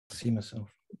See myself.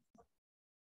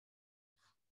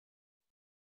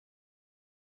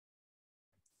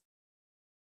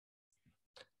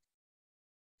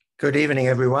 Good evening,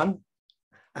 everyone,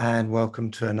 and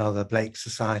welcome to another Blake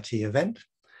Society event.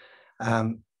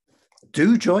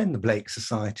 Do join the Blake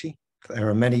Society. There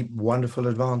are many wonderful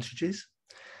advantages,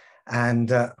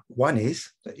 and one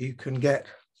is that you can get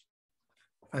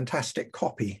a fantastic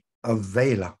copy of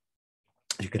Vela.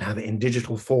 You can have it in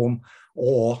digital form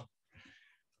or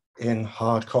in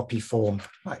hard copy form,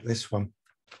 like this one.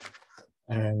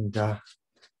 And as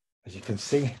you can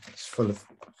see, it's full of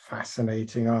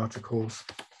fascinating articles,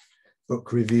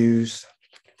 book reviews,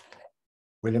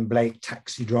 William Blake,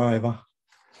 taxi driver.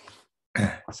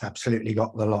 It's absolutely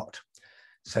got the lot.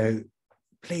 So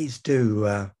please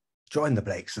do join the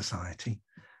Blake Society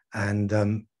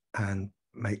and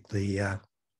make the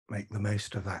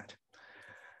most of that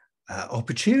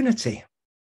opportunity,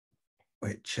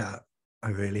 which I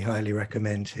really highly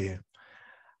recommend to you.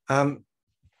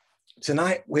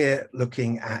 Tonight we're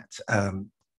looking at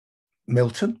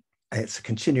Milton. It's a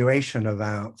continuation of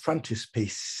our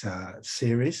Frontispiece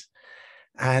series,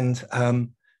 and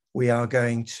we're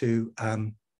going to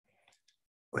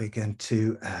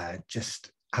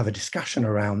just have a discussion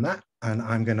around that, and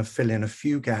I'm going to fill in a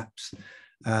few gaps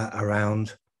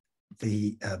around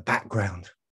the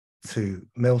background to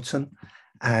Milton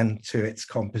and to its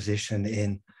composition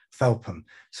in Felpham.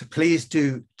 So please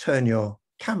do turn your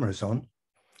cameras on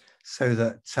so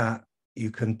that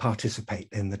you can participate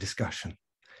in the discussion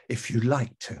if you'd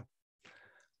like to.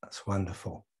 That's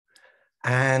wonderful.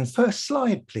 And first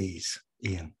slide, please,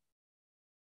 Ian.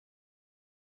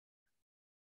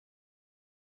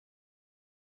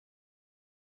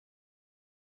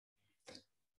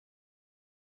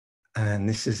 And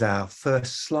this is our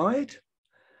first slide.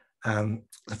 The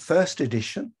first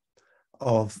edition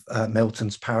of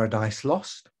Milton's Paradise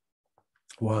Lost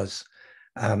was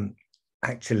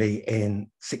actually in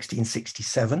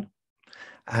 1667,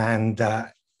 and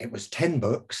it was 10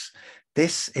 books.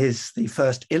 This is the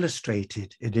first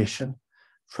illustrated edition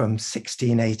from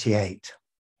 1688.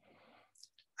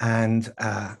 And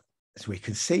as we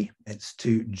can see, it's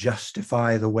to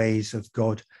justify the ways of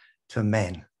God to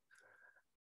men,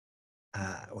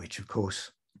 which of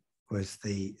course was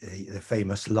the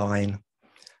famous line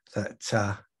that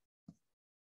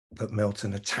that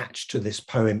Milton attached to this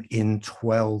poem in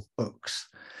 12 books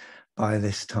by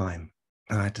this time.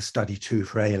 I had to study 2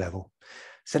 for A-level.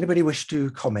 Does anybody wish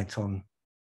to comment on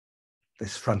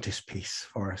this frontispiece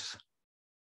for us?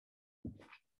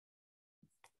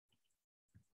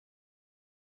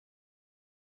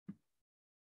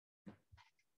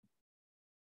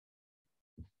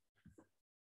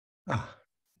 Ah.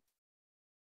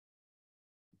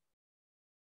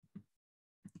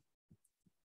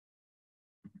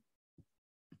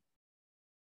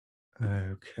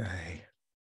 Okay.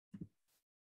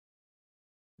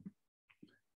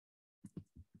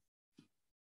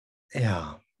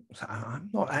 Yeah, so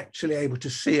I'm not actually able to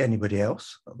see anybody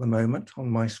else at the moment on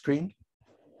my screen.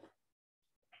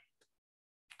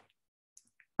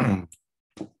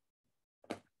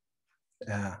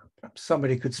 Yeah, perhaps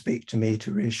somebody could speak to me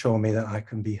to reassure me that I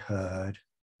can be heard.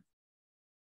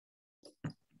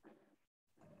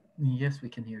 Yes, we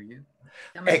can hear you.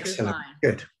 Excellent,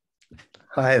 good.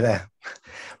 Hi there.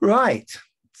 Right,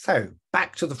 so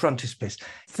back to the frontispiece.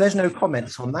 If there's no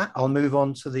comments on that, I'll move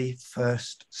on to the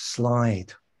first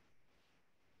slide,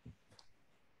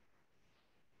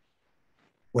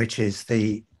 which is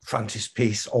the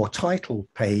frontispiece or title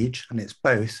page, and it's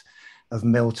both, of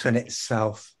Milton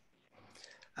itself.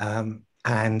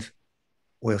 And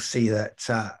we'll see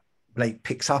that Blake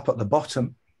picks up at the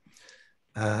bottom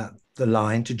the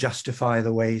line to justify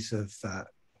the ways of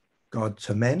God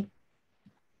to men.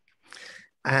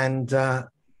 And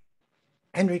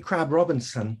Henry Crabb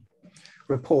Robinson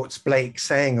reports Blake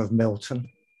saying of Milton,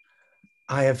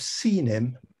 I have seen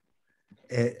him,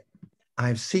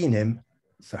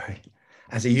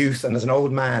 as a youth and as an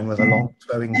old man with a long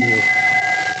flowing beard.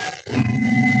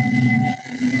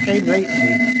 He came lately,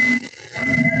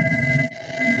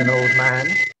 an old man.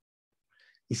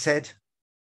 He said,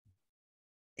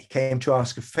 he came to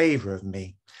ask a favor of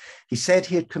me. He said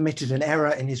he had committed an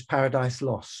error in his Paradise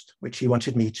Lost, which he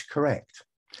wanted me to correct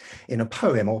in a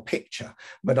poem or picture,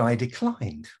 but I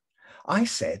declined. I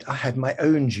said I had my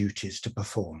own duties to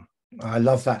perform. I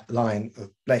love that line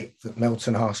of Blake, that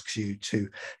Milton asks you to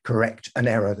correct an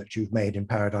error that you've made in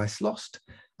Paradise Lost.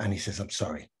 And he says, I'm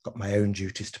sorry, got my own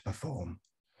duties to perform.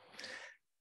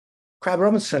 Crabb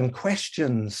Robinson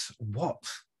questions what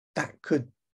that could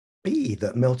be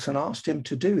that Milton asked him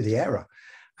to do, the error.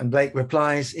 And Blake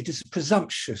replies, it is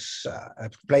presumptuous.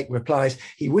 Blake replies,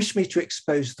 he wished me to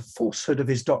expose the falsehood of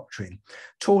his doctrine,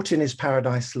 taught in his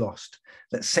Paradise Lost,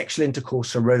 that sexual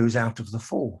intercourse arose out of the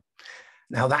fall.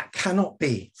 Now that cannot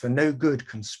be, for no good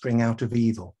can spring out of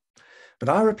evil. But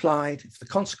I replied, if the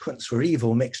consequence were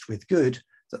evil mixed with good,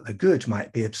 that the good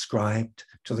might be ascribed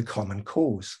to the common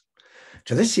cause.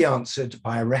 To this he answered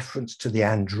by a reference to the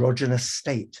androgynous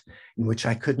state, in which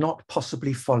I could not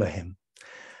possibly follow him.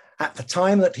 At the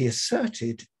time that he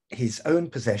asserted his own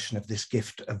possession of this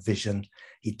gift of vision,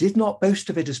 he did not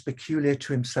boast of it as peculiar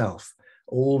to himself.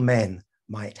 All men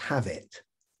might have it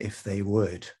if they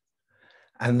would.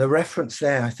 And the reference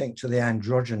there, I think, to the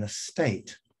androgynous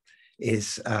state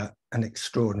is an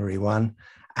extraordinary one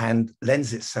and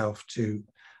lends itself to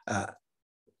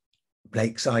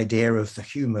Blake's idea of the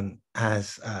human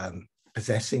as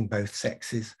possessing both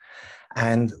sexes.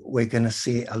 And we're going to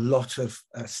see a lot of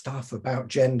stuff about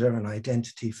gender and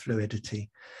identity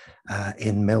fluidity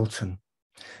in Milton.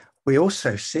 We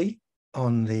also see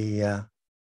on the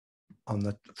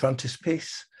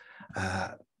frontispiece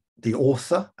the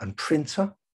author and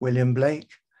printer, William Blake,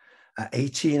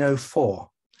 1804.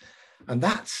 And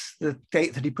that's the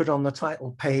date that he put on the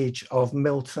title page of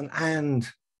Milton and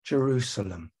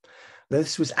Jerusalem.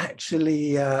 This was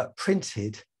actually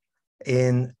printed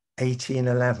in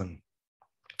 1811.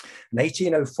 And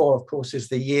 1804, of course, is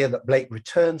the year that Blake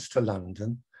returns to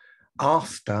London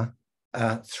after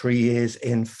 3 years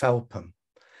in Felpham.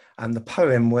 And the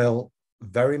poem will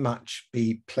very much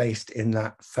be placed in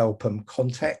that Felpham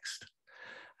context,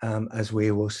 as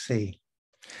we will see.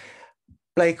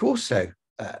 Blake also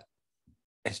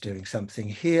is doing something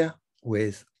here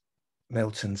with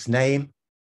Milton's name.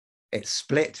 It's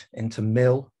split into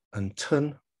mill and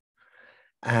tun,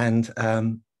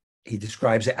 and he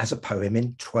describes it as a poem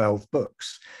in 12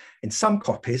 books. In some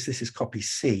copies, this is copy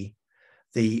C,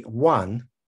 the 1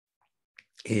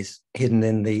 is hidden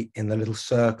in the little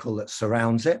circle that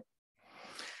surrounds it.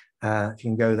 You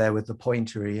can go there with the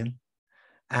pointer, Ian,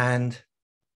 and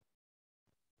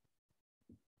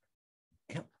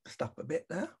yep, stop a bit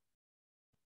there.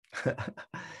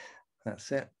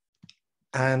 That's it.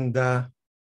 And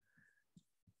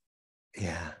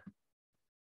yeah.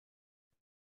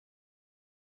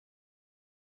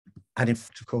 And in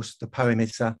fact, of course, the poem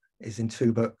is in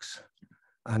 2 books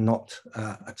and not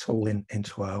at all in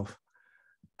 12.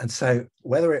 And so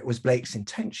whether it was Blake's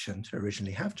intention to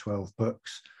originally have 12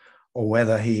 books, or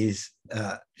whether he is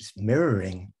just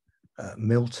mirroring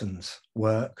Milton's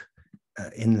work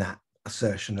in that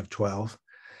assertion of 12,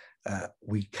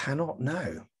 we cannot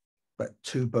know. But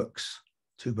 2 books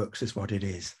is what it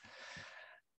is.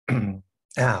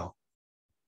 Now,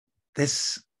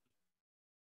 this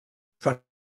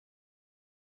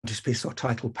frontispiece or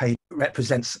title page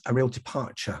represents a real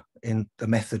departure in the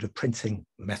method of printing,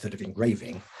 the method of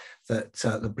engraving that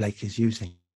Blake is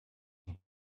using.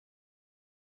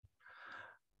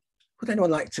 Would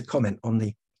anyone like to comment on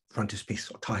the frontispiece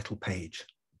or title page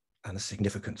and the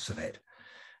significance of it?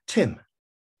 Tim?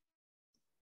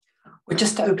 We're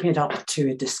just to open it up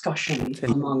to a discussion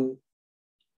among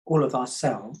all of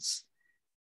ourselves.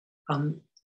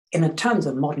 In terms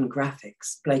of modern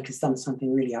graphics, Blake has done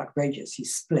something really outrageous. He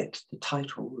split the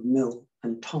title of mill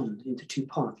and ton into 2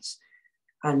 parts.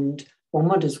 And one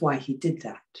wonders why he did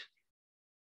that.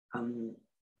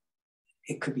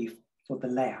 It could be for the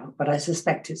layout, but I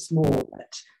suspect it's more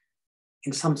that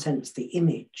in some sense the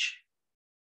image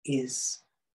is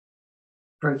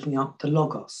breaking up the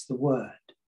logos, the word.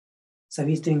 So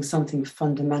he's doing something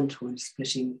fundamental in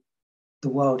splitting the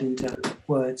world into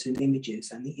words and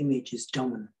images, and the image is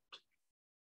dominant.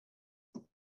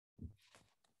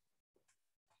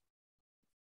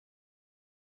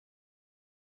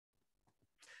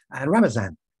 And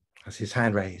Ramazan has his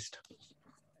hand raised.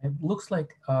 It looks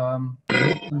like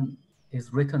Milton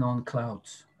is written on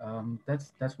clouds.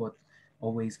 That's what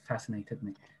always fascinated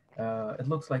me. It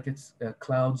looks like it's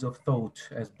clouds of thought,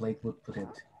 as Blake would put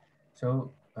it.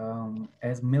 So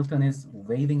as Milton is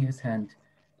waving his hand,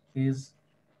 is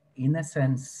in a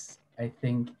sense, I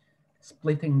think,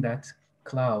 splitting that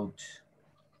cloud.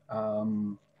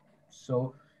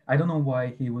 So I don't know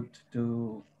why he would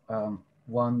do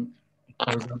one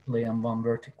horizontally and one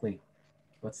vertically,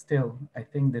 but still, I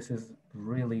think this is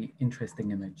really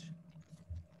interesting image.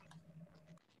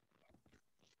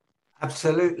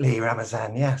 Absolutely,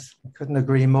 Ramazan, yes, I couldn't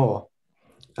agree more.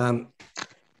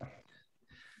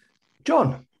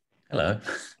 John. Hello,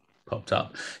 popped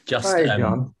up. Just, Hi,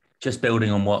 John. Just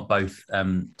building on what both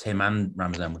Tim and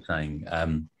Ramazan were saying,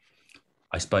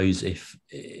 I suppose if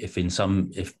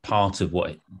part of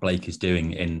what Blake is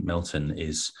doing in Milton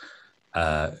is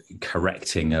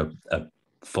correcting a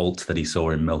fault that he saw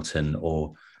in Milton,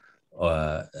 or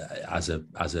as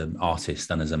an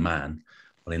artist and as a man.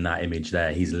 Well, in that image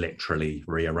there, he's literally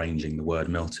rearranging the word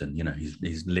Milton. You know,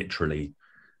 he's literally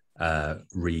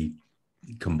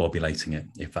recombobulating it,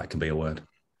 if that can be a word.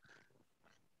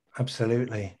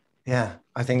 Absolutely, yeah.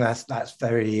 I think that's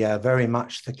very very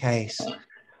much the case,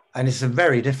 and it's a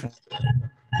very different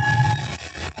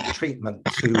treatment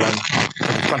to the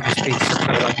frontispiece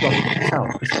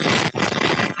itself.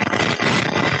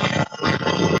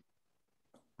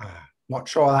 Not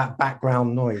sure what that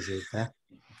background noise is there.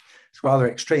 It's rather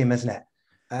extreme, isn't it?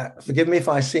 Forgive me if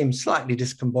I seem slightly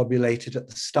discombobulated at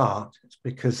the start. It's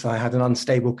because I had an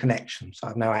unstable connection, so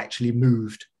I've now actually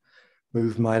moved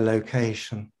my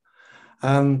location.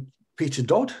 Peter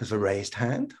Dodd has a raised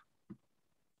hand.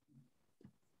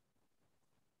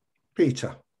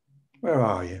 Peter, where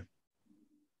are you?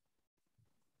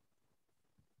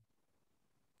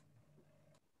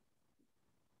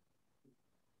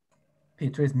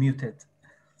 Peter is muted.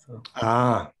 So.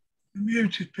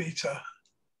 Muted, Peter.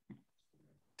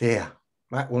 Dear,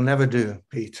 that will never do,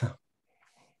 Peter.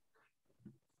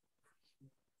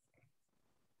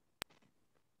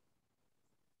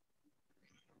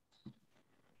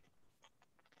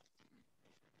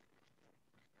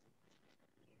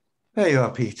 There you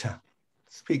are, Peter.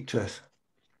 Speak to us.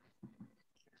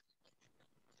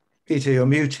 Peter, you're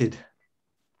muted.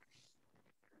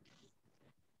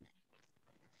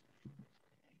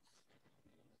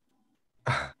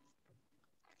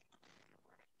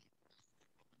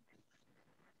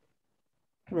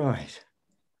 Right.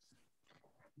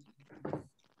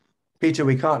 Peter,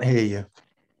 we can't hear you.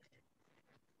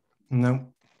 No.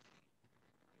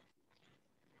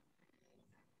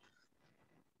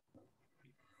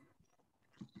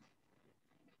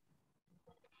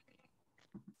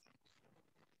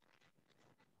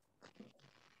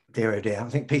 Dear, oh dear. I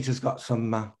think Peter's got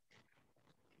some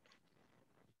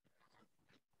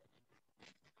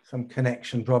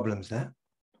connection problems there.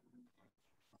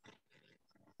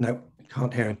 No,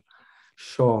 can't hear him.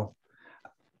 Sure.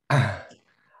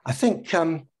 I think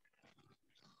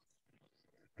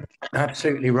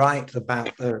absolutely right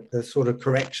about the sort of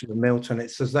correction of Milton.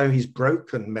 It's as though he's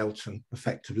broken Milton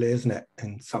effectively, isn't it,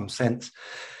 in some sense?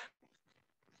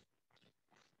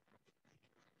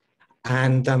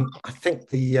 And I think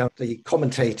the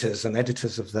commentators and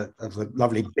editors of the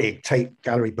lovely big Tate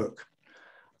Gallery book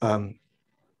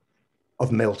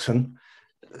of Milton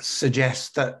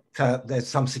suggest that there's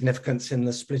some significance in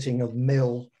the splitting of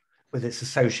mill with its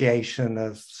association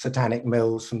of satanic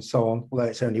mills and so on, although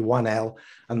it's only one L,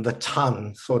 and the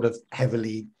ton sort of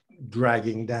heavily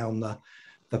dragging down the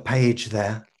page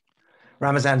there.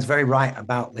 Ramazan's very right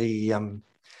about the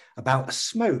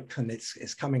smoke, and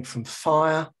it's coming from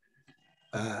fire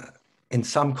in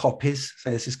some copies.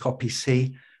 So this is copy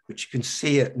C, which you can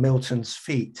see at Milton's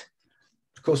feet.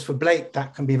 Of course, for Blake,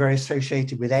 that can be very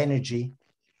associated with energy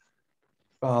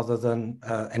rather than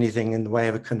anything in the way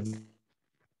of a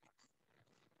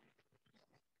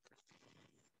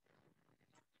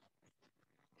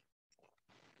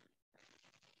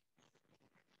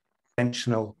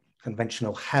conventional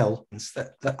hell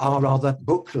that are rather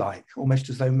book-like, almost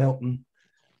as though Milton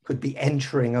could be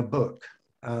entering a book.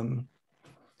 And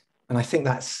I think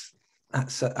that's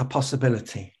a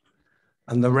possibility.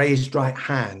 And the raised right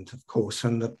hand, of course,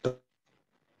 and the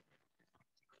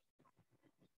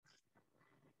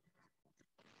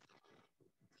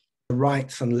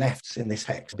rights and lefts in this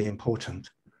text be important.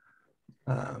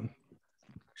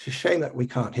 It's a shame that we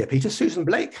can't hear Peter. Susan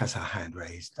Blake has her hand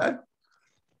raised, though.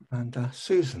 And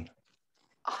Susan.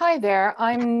 Hi there.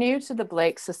 I'm new to the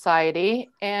Blake Society,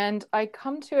 and I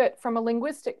come to it from a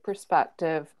linguistic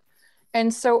perspective.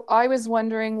 And so I was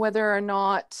wondering whether or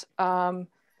not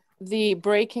the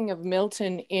breaking of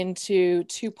Milton into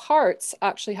two parts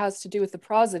actually has to do with the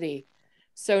prosody.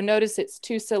 So notice it's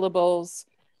two syllables.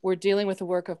 We're dealing with a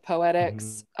work of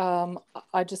poetics.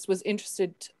 I just was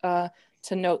interested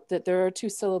to note that there are two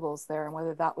syllables there, and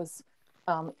whether that was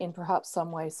in perhaps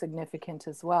some way significant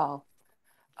as well.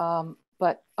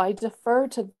 But I defer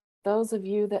to those of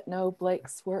you that know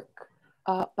Blake's work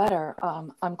better.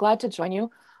 I'm glad to join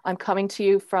you. I'm coming to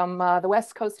you from the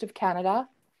west coast of Canada.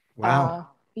 Wow.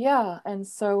 Yeah, and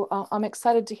so I'm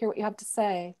excited to hear what you have to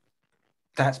say.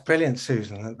 That's brilliant,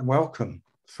 Susan. Welcome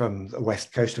from the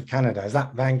west coast of Canada. Is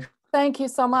that Vancouver? Thank you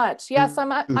so much. Yes,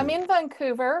 I'm in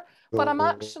Vancouver, but I'm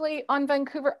actually on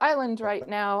Vancouver Island right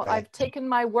now. I've taken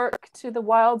my work to the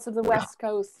wilds of the west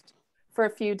coast for a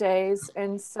few days,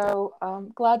 and so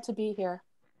I'm glad to be here.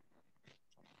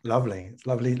 Lovely. It's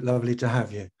lovely to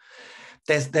have you.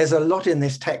 There's a lot in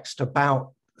this text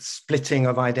about splitting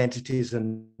of identities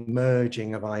and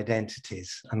merging of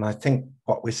identities. And I think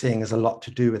what we're seeing has a lot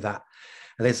to do with that.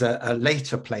 And there's a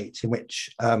later plate in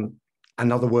which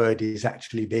another word is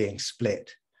actually being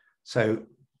split. So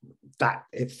that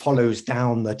it follows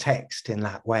down the text in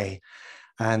that way.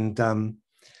 And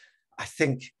I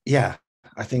think, yeah,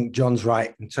 I think John's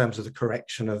right in terms of the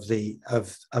correction of the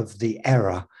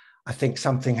error. I think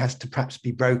something has to perhaps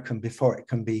be broken before it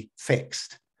can be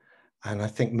fixed. And I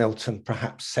think Milton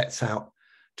perhaps sets out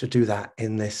to do that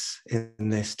in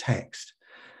this text.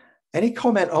 Any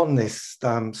comment on this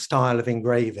style of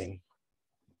engraving?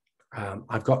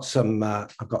 I've got some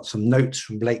notes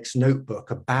from Blake's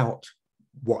notebook about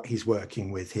what he's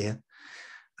working with here,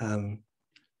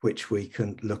 which we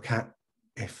can look at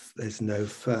if there's no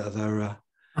further.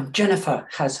 Jennifer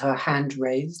has her hand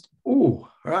raised. Oh,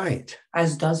 right.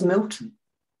 As does Milton.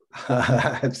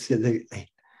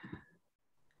 Absolutely.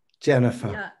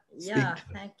 Jennifer. Yeah,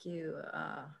 thank you.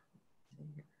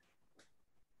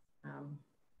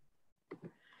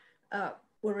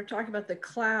 When we're talking about the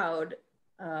cloud,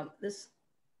 this,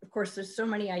 of course, there's so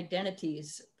many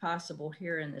identities possible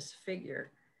here in this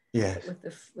figure. Yeah.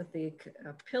 With the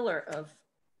pillar of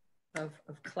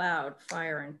cloud,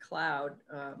 fire and cloud,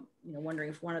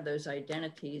 wondering if one of those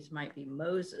identities might be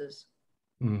Moses,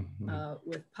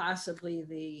 with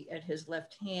possibly at his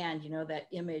left hand, that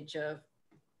image of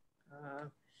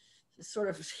sort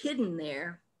of hidden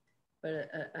there, but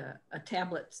a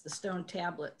tablets, the stone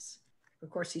tablets. Of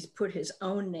course, he's put his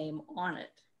own name on it.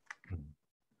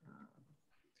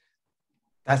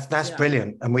 That's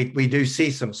brilliant, and we do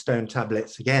see some stone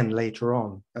tablets again later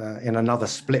on in another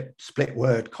split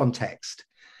word context.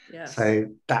 Yes. So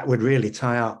that would really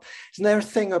tie up. Isn't there a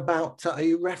thing about? Are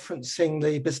you referencing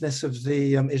the business of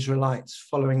the Israelites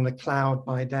following the cloud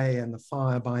by day and the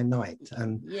fire by night,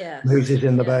 and Moses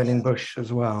in the burning bush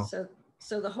as well?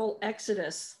 So the whole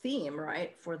Exodus theme,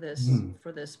 right, for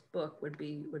this book would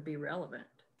be relevant.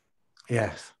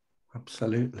 Yes,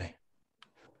 absolutely.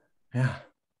 Yeah.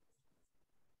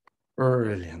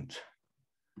 Brilliant.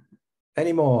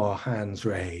 Any more hands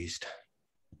raised?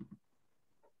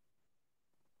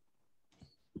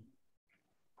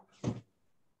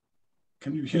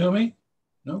 Can you hear me?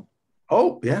 No?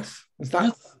 Oh, yes. Is that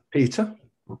yes. Peter?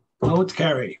 Oh, it's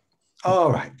Carrie.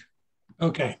 All right.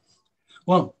 Okay.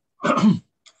 Well,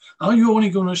 are you only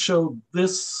going to show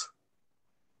this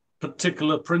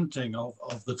particular printing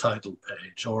of the title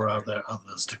page, or are there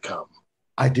others to come?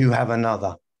 I do have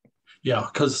another. Yeah,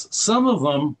 because some of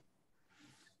them,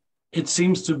 it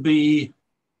seems to be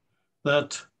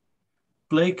that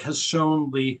Blake has shown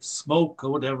the smoke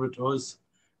or whatever it was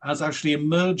as actually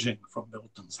emerging from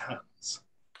Milton's hands.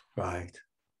 Right.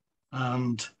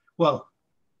 And, well,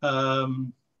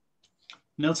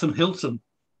 Nelson Hilton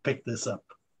picked this up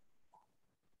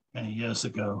many years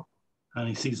ago, and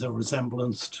he sees a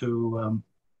resemblance to an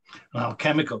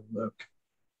alchemical work.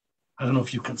 I don't know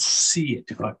if you can see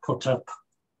it if I put up.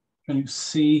 Can you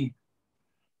see?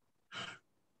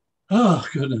 Oh,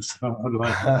 goodness. How do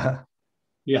I?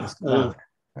 Yeah.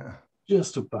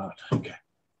 Just about. Okay.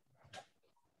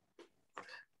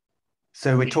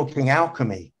 So we're talking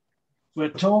alchemy. We're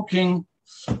talking,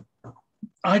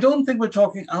 I don't think we're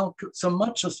talking so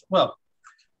much as, well,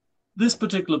 this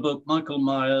particular book, Michael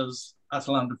Myers'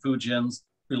 Atalanta Fugiens,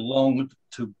 belonged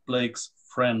to Blake's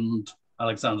friend,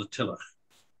 Alexander Tiller.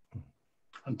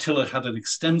 And Tiller had an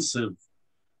extensive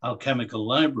alchemical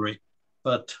library,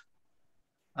 but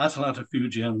Atalanta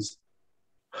Fugiens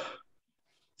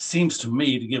seems to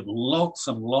me to give lots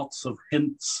and lots of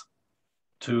hints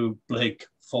to Blake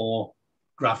for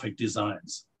graphic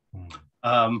designs.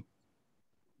 And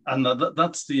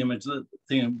that's the image, the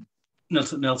thing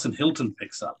Nelson Hilton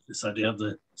picks up, this idea of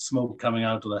the smoke coming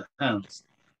out of their hands.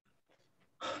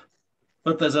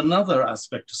 But there's another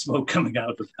aspect of smoke coming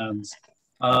out of hands.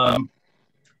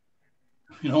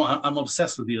 You know, I'm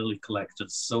obsessed with the early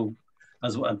collectors, so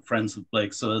as well, and friends of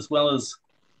Blake. So as well as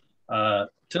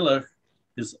Tiller,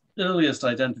 his earliest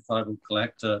identifiable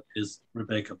collector is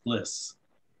Rebecca Bliss.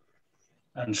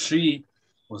 And she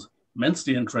was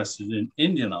immensely interested in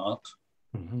Indian art,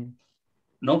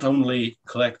 not only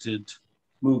collected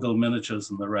Mughal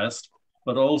miniatures and the rest,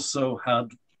 but also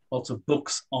had lots of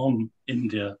books on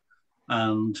India.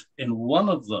 And in one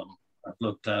of them I've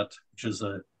looked at, which is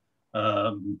a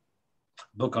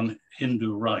book on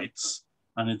Hindu rites,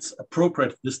 and it's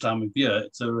appropriate this time of year.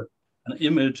 It's an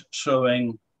image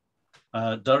showing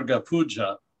Durga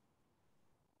Puja,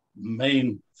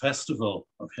 main festival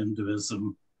of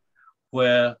Hinduism,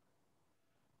 where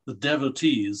the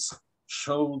devotees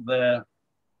show their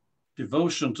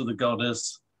devotion to the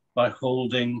goddess by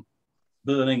holding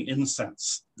burning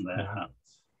incense in their hands.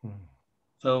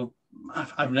 So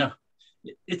I've now,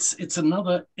 it's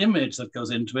another image that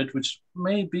goes into it, which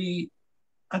may be,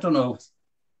 I don't know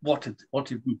what it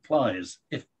implies.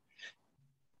 If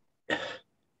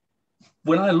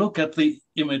when I look at the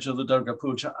image of the Durga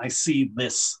Puja, I see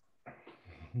this,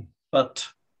 but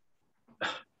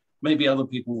maybe other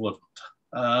people wouldn't.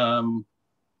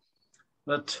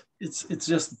 But it's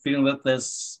just the feeling that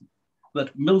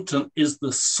that Milton is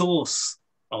the source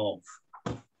of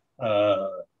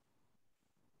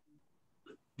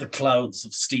the clouds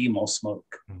of steam or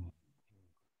smoke.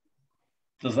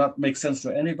 Does that make sense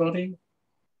to anybody?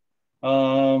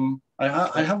 I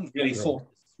haven't really thought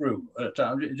this through.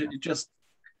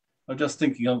 I'm just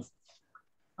thinking of,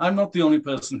 I'm not the only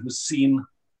person who's seen,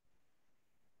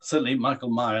 certainly Michael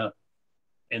Meyer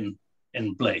in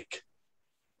Blake.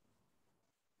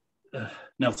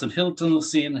 Nelson Hilton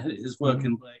has seen his work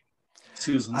in Blake.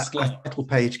 Susan Sklar. Title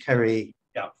page, Kerry.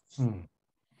 Yeah.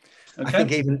 Okay. I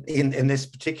think even in this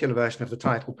particular version of the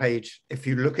title page, if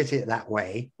you look at it that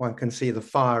way, one can see the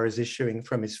fire is issuing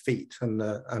from his feet and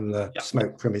the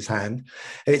smoke from his hand.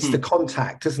 It's the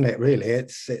contact, isn't it? Really,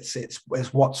 it's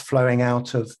what's flowing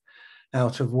out of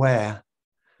where.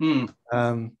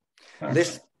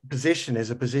 This position is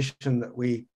a position that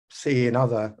we see in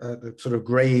other sort of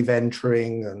grave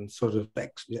entering and sort of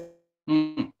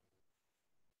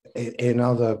in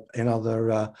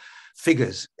other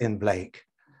figures in Blake.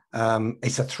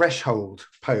 It's a threshold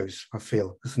pose, I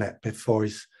feel, isn't it? Before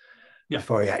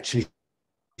he actually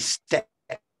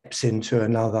steps into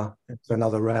another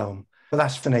realm. But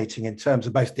that's fascinating in terms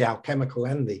of both the alchemical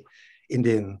and the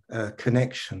Indian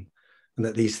connection, and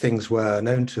that these things were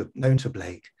known to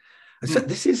Blake. And so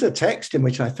this is a text in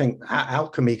which I think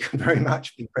alchemy can very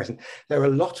much be present. There are a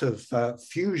lot of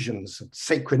fusions,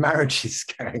 sacred marriages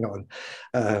going on,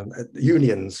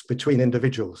 unions between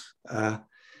individuals.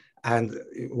 And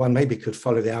one maybe could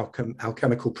follow the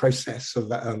alchemical process of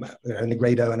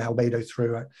Negredo and Albedo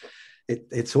through.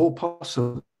 It's all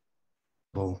possible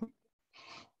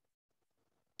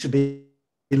to be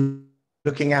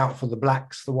looking out for the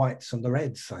blacks, the whites, and the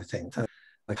reds, I think.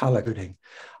 The color coding.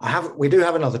 We do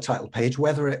have another title page.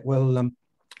 Whether it will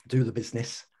do the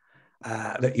business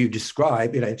that you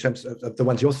describe, in terms of the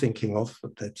ones you're thinking of,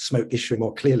 the smoke issuing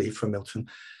more clearly from Milton,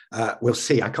 we'll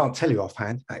see. I can't tell you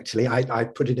offhand, actually. I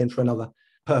put it in for another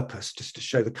purpose, just to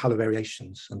show the color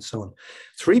variations and so on.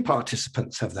 3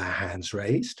 participants have their hands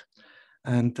raised,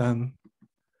 and I'll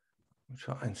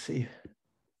try and see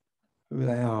who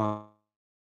they are.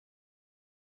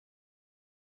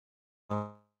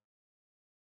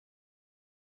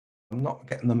 I'm not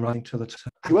getting them running to the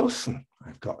top. Wilson,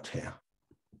 I've got here.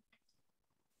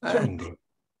 Andy.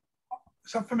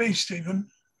 Is that for me, Stephen?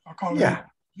 I can't remember.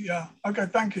 Yeah. Okay,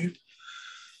 thank you.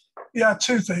 Yeah,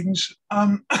 2 things.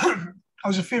 I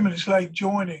was a few minutes late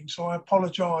joining, so I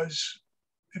apologise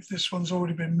if this one's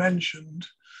already been mentioned.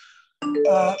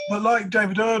 But like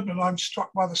David Erdman, I'm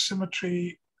struck by the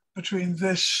symmetry between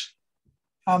this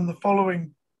and the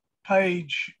following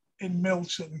page in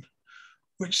Milton,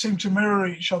 which seem to mirror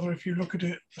each other if you look at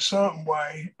it a certain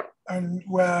way. And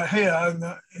where here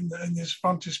in this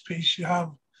frontispiece you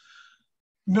have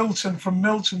Milton from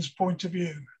Milton's point of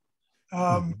view,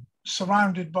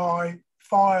 surrounded by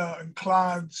fire and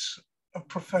clouds of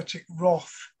prophetic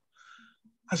wrath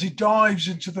as he dives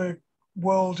into the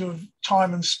world of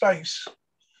time and space.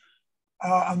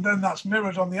 And then that's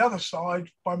mirrored on the other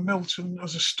side by Milton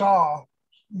as a star,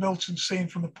 Milton seen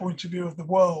from the point of view of the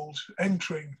world,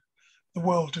 entering the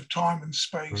world of time and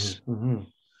space.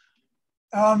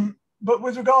 But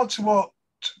with regard to what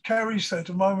Kerry said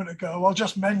a moment ago, I'll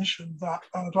just mention that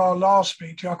at our last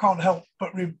meeting, I can't help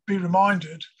but be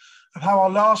reminded of how our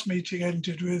last meeting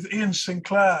ended with Ian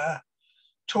Sinclair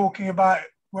talking about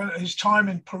his time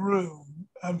in Peru.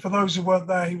 And for those who weren't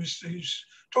there, he was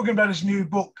talking about his new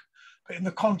book, but in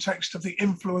the context of the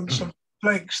influence of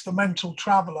Blake's The Mental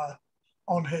Traveller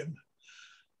on him.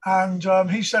 And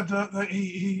he said that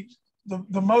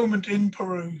the moment in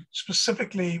Peru,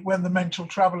 specifically when the mental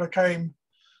traveller came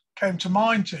to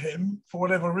mind to him for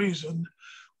whatever reason,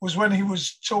 was when he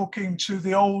was talking to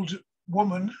the old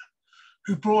woman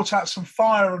who brought out some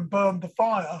fire and burned the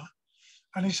fire.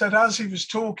 And he said, as he was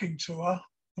talking to her,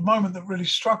 the moment that really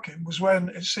struck him was when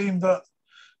it seemed that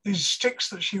these sticks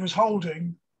that she was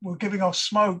holding were giving off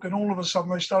smoke, and all of a sudden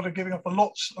they started giving off a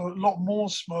lot more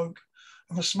smoke,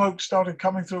 and the smoke started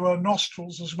coming through her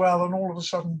nostrils as well, and all of a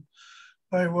sudden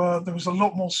there was a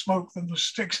lot more smoke than the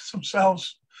sticks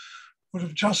themselves would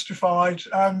have justified.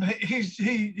 And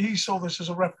he saw this as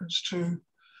a reference to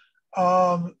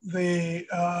the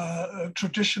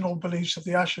traditional beliefs of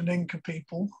the Ashaninka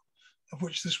people, of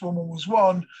which this woman was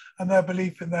one, and their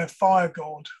belief in their fire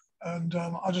god. And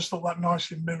I just thought that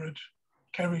nicely mirrored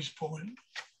Kerry's point.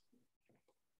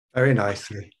 Very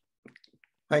nicely.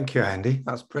 Thank you, Andy.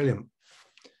 That's brilliant.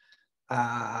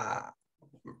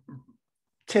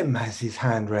 Tim has his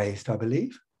hand raised, I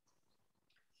believe.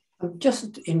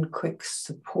 Just in quick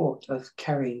support of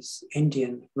Kerry's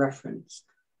Indian reference,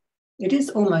 it is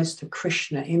almost a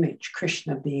Krishna image,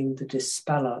 Krishna being the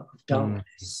dispeller of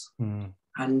darkness.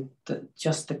 And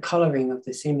just the colouring of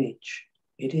this image,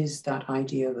 it is that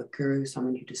idea of a guru,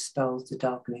 someone who dispels the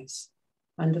darkness,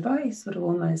 and a very sort of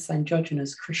almost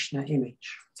androgynous Krishna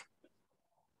image.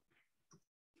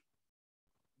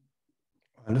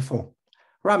 Wonderful.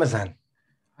 Ramazan.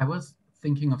 I was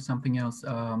thinking of something else.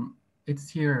 It's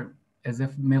here as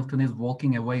if Milton is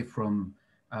walking away from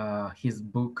his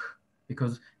book,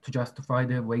 because to justify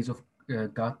the ways of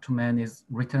God to man is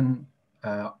written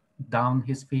down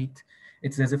his feet.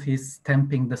 It's as if he's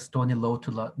stamping the stony law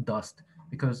to dust,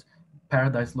 because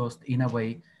Paradise Lost, in a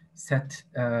way, set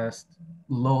a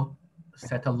law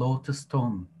to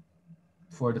stone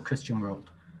for the Christian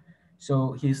world.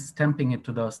 So he's stamping it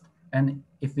to dust. And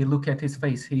if we look at his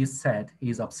face, he is sad, he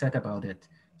is upset about it.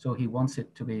 So he wants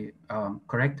it to be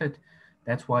corrected.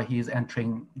 That's why he is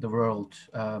entering the world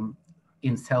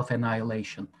in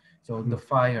self-annihilation. So the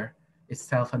fire is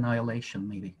self-annihilation,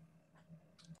 maybe.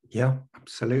 Yeah,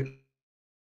 absolutely.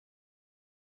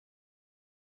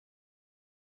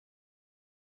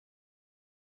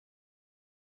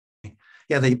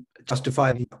 Yeah, they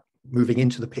justify moving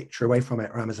into the picture, away from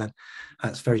it, Ramazan.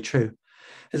 That's very true.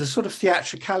 There's a sort of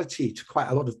theatricality to quite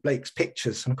a lot of Blake's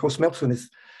pictures. And of course, Milton is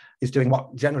doing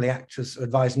what generally actors are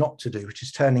advised not to do, which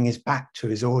is turning his back to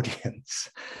his audience,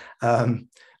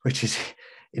 which is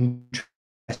interesting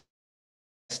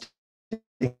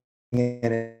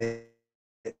in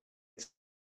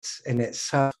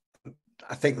itself.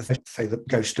 I think they say the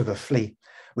ghost of a flea,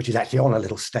 which is actually on a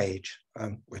little stage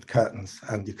with curtains,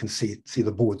 and you can see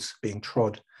the boards being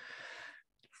trod.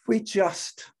 If we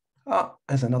just,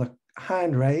 there's another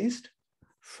hand raised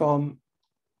from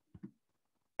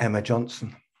Emma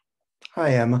Johnson.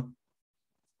 Hi, Emma.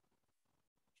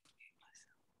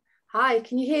 Hi,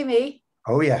 can you hear me?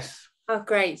 Oh, yes. Oh,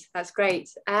 great. That's great.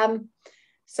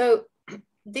 So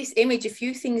this image, a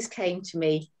few things came to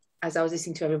me as I was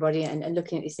listening to everybody and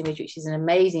looking at this image, which is an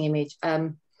amazing image.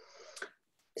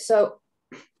 So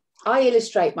I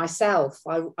illustrate myself.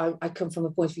 I come from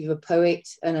a point of view of a poet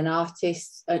and an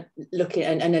artist, looking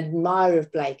and an admirer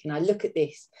of Blake. And I look at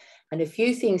this, and a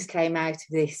few things came out of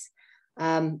this.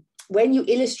 When you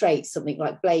illustrate something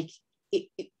like Blake, it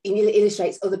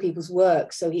illustrates other people's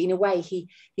work. So in a way, he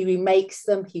remakes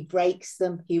them, he breaks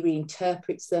them, he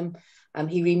reinterprets them,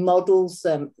 he remodels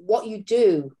them. What you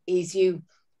do is you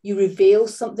reveal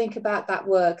something about that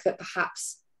work that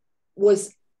perhaps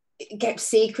was kept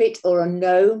secret or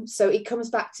unknown. So it comes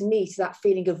back to me to that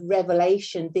feeling of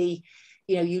revelation.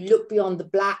 You look beyond the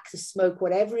black, the smoke,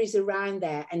 whatever is around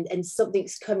there, and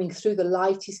something's coming through, the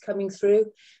light is coming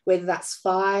through, whether that's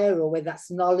fire or whether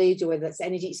that's knowledge or whether that's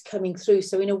energy, it's coming through.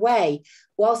 So in a way,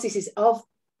 whilst this is of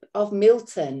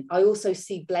Milton, I also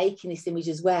see Blake in this image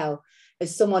as well,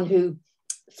 as someone who,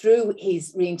 through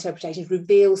his reinterpretations,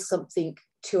 reveals something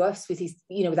to us with his,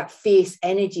 that fierce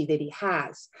energy that he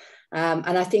has.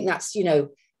 And I think that's,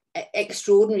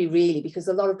 extraordinary, really, because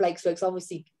a lot of Blake's works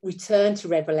obviously return to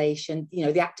revelation,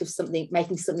 the act of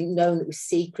making something known that was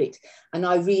secret. And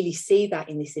I really see that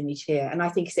in this image here. And I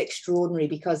think it's extraordinary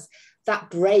because that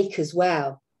break as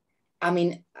well, I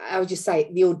mean, I would just say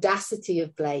the audacity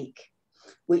of Blake,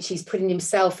 which he's putting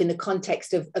himself in the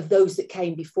context of those that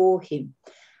came before him.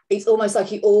 It's almost like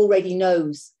he already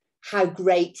knows how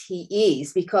great he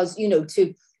is, because,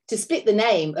 to split the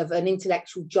name of an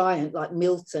intellectual giant like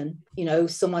Milton,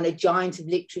 someone, a giant of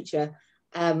literature,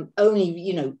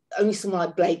 only someone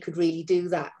like Blake could really do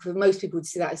that. For most people would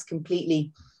see that as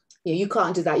completely, you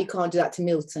can't do that. You can't do that to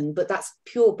Milton, but that's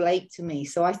pure Blake to me.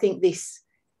 So I think this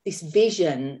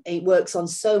vision, it works on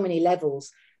so many levels,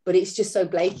 but it's just so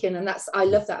Blakean. And I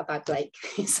love that about Blake.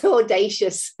 It's so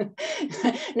audacious.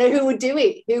 Who would do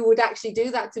it? Who would actually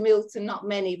do that to Milton? Not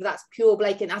many, but that's pure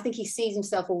Blake. And I think he sees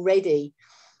himself already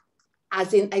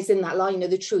as in that line,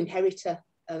 the true inheritor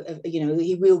of,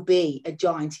 he will be a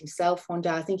giant himself one day.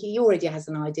 I think he already has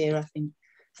an idea, I think.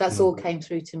 So that's all came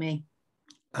through to me.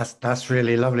 That's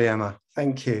really lovely, Emma.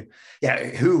 Thank you. Yeah,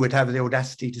 who would have the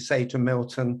audacity to say to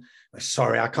Milton,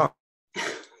 sorry, I can't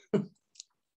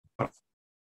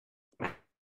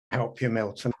help you,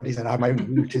 Milton. He said, my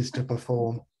own duties to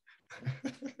perform.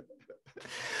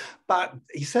 But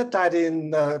he said that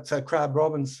to Crab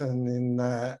Robinson in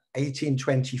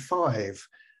 1825.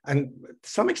 And to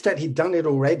some extent, he'd done it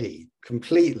already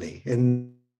completely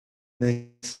in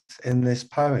this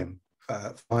poem.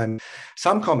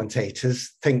 Some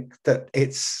commentators think that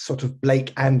it's sort of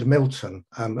Blake and Milton.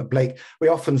 Blake, we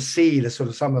often see the sort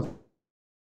of some of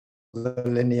the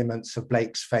lineaments of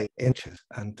Blake's fate inches,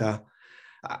 and there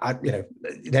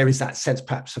is that sense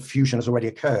perhaps a fusion has already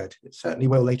occurred. It certainly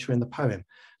will later in the poem.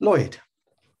 Lloyd.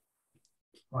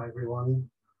 Hi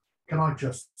everyone. Can I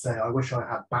just say I wish I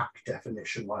had back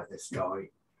definition like this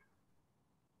guy.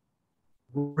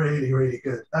 Really, really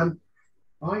good.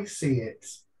 I see it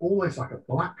almost like a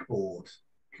blackboard.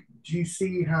 Do you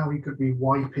see how he could be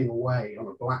wiping away on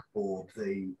a blackboard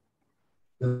the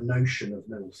notion of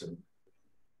Milton?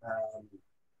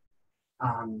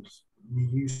 And you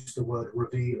use the word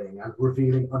revealing, and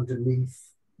revealing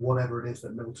underneath whatever it is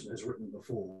that Milton has written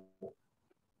before,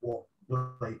 what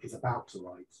Blake is about to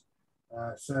write.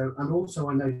 And also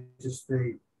I noticed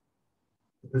the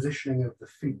positioning of the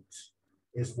feet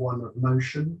is one of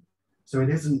motion. So it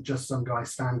isn't just some guy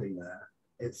standing there,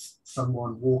 it's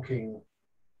someone walking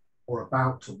or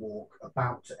about to walk,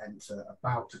 about to enter,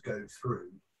 about to go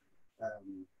through.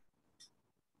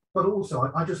 But also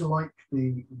I just like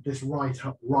this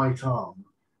right arm.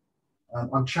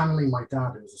 I'm channeling my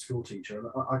dad, who was a school teacher, and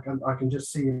I can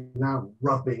just see him now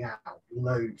rubbing out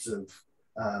loads of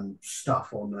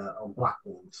stuff on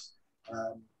blackboards.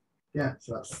 Yeah,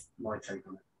 so that's my take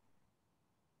on it.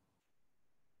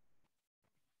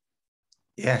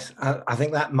 Yes, I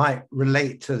think that might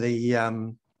relate to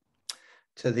the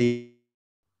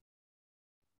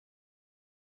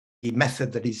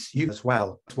method that he's used as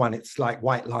well. One, it's like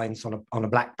white lines on a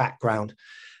black background,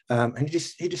 and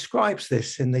he describes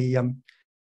this in the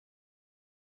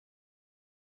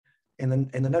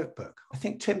notebook. I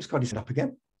think Tim's got his up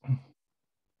again.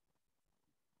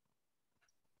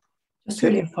 Just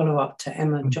really a follow-up to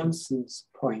Emma Johnson's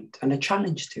point and a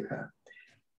challenge to her.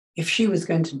 If she was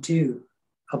going to do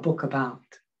a book about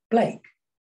Blake,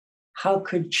 how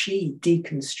could she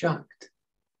deconstruct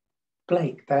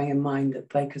Blake, bearing in mind that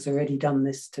Blake has already done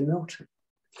this to Milton?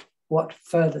 What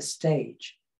further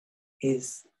stage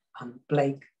is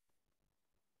Blake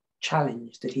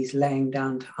challenge that he's laying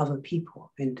down to other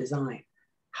people in design?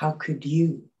 How could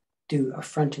you do a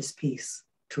frontispiece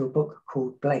to a book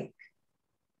called Blake,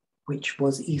 which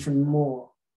was even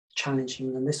more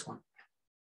challenging than this one?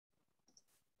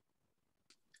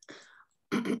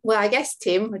 Well, I guess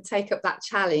Tim would take up that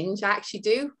challenge. I actually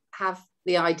do have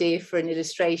the idea for an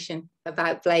illustration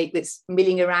about Blake that's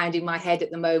milling around in my head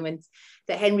at the moment,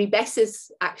 that Henry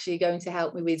Besser's actually going to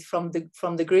help me with from the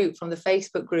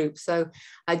Facebook group. So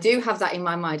I do have that in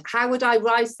my mind. How would I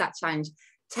rise to that challenge?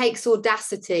 Takes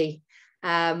audacity,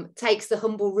 takes the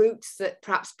humble roots that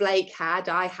perhaps Blake had.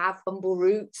 I have humble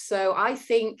roots, so I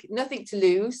think nothing to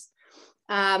lose.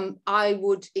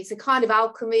 It's a kind of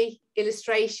alchemy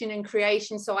illustration and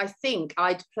creation. So I think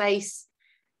I'd place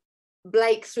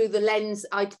Blake through the lens,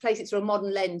 I'd place it through a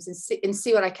modern lens and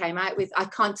see what I came out with. I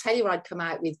can't tell you what I'd come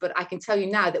out with, but I can tell you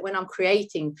now that when I'm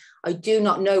creating, I do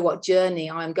not know what journey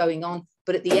I'm going on,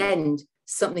 but at the end,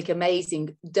 something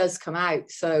amazing does come out.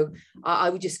 So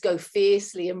I would just go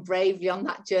fiercely and bravely on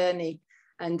that journey.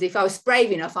 And if I was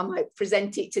brave enough, I might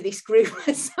present it to this group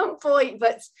at some point,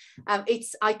 but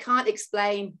I can't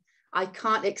explain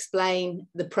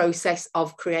the process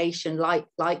of creation like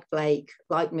Blake,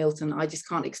 like Milton. I just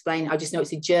can't explain it. I just know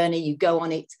it's a journey. You go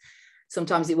on it.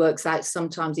 Sometimes it works out,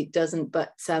 sometimes it doesn't.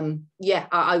 But yeah,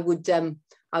 I would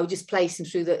just place him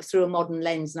through a modern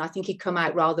lens, and I think he'd come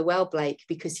out rather well, Blake,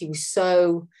 because he was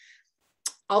so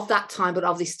of that time, but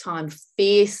of this time,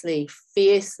 fiercely.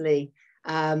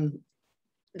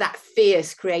 That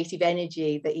fierce creative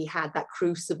energy that he had, that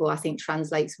crucible, I think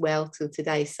translates well to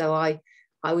today. So I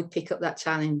would pick up that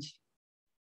challenge,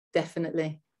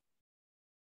 definitely.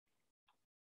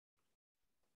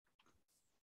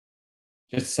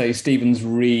 Just to say, Stephen's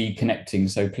reconnecting,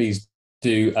 so please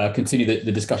do continue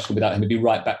the discussion without him. He'll be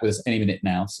right back with us any minute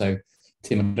now. So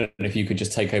Tim, I don't know if you could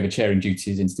just take over chairing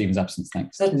duties in Stephen's absence.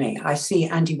 Thanks. Certainly. I see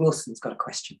Andy Wilson's got a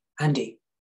question. Andy.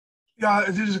 Yeah,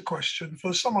 it is a question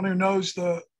for someone who knows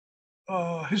the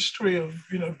history of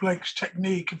Blake's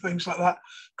technique and things like that.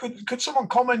 Could someone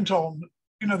comment on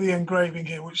the engraving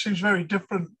here, which seems very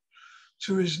different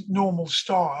to his normal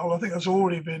style? I think that's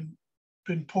already been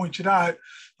pointed out.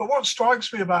 But what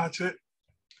strikes me about it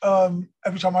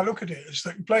every time I look at it is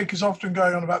that Blake is often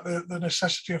going on about the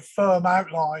necessity of firm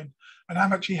outline and how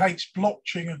much he hates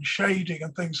blotching and shading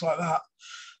and things like that.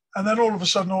 And then all of a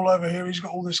sudden, all over here, he's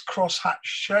got all this cross-hatch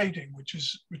shading, which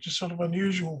is sort of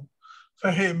unusual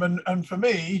for him and for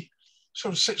me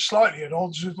sort of sits slightly at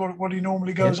odds with what he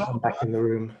normally goes on. Back in the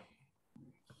room.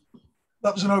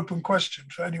 That was an open question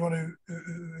for anyone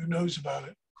who knows about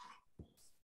it.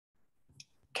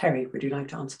 Kerry, would you like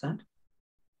to answer that?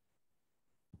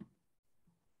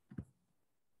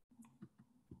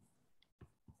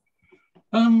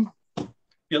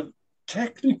 Yeah,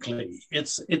 technically,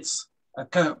 it's a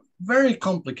kind of very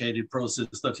complicated process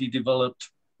that he developed.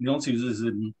 He also uses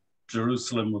in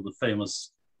Jerusalem with the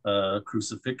famous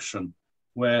crucifixion,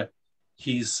 where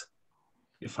he's,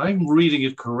 if I'm reading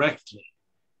it correctly,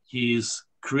 he's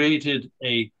created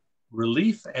a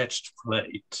relief etched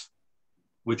plate,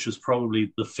 which is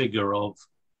probably the figure of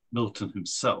Milton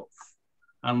himself,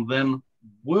 and then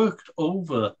worked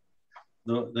over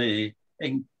the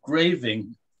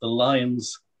engraving the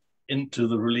lines into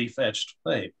the relief etched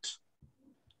plate.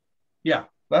 Yeah,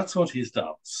 that's what he's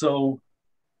done. So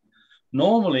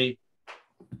normally,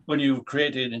 when you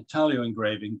create an intaglio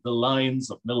engraving, the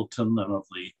lines of Milton and of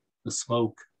the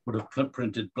smoke would have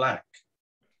printed black,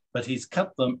 but he's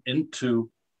cut them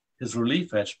into his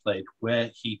relief etch plate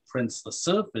where he prints the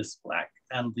surface black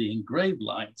and the engraved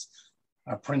lines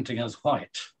are printing as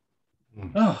white.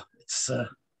 Oh, it's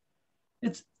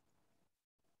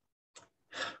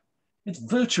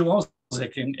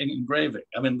virtuosic in engraving.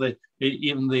 I mean,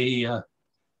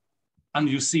 and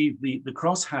you see the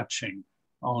cross hatching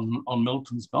on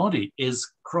Milton's body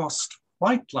is crossed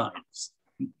white lines,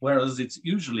 whereas it's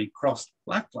usually crossed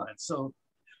black lines. So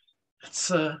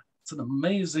it's an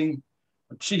amazing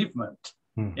achievement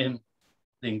in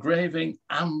the engraving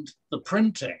and the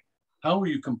printing. How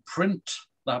you can print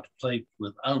that plate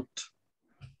without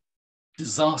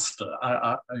disaster,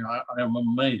 I am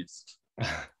amazed.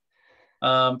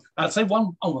 I'd say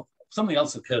something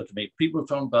else occurred to me. People have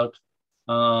talked about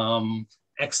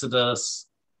Exodus,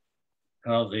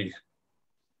 the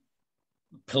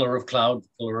pillar of cloud,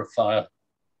 pillar of fire.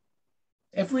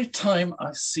 Every time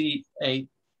I see a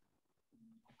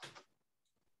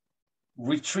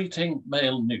retreating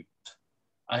male nude,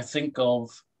 I think of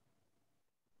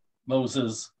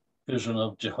Moses' vision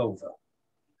of Jehovah,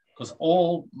 because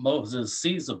all Moses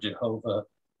sees of Jehovah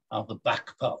are the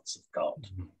back parts of God.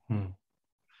 Mm-hmm.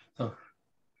 So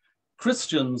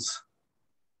Christians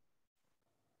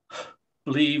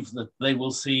believe that they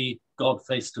will see God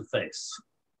face to face,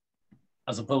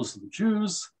 as opposed to the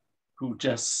Jews who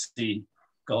just see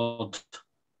God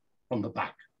from the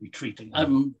back, retreating.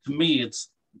 To me,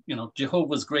 it's,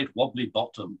 Jehovah's great wobbly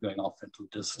bottom going off into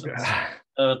the distance.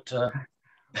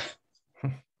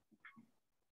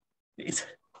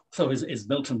 So is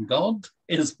Milton God?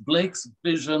 Is Blake's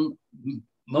vision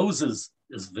Moses'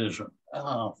 vision?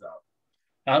 Am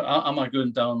I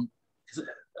going down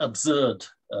absurd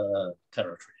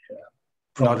territory here?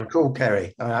 Not at all,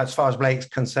 Kerry. As far as Blake's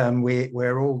concerned,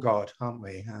 we're all God, aren't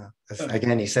we?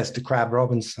 Again, he says to Crab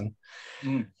Robinson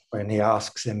when he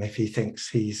asks him if he thinks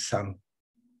he's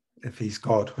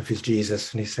God, if he's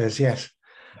Jesus, and he says yes,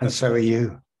 and so are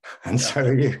you, and so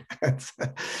are you.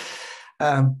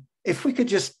 If we could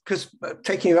just, because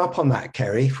taking you up on that,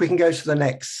 Kerry, if we can go to the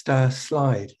next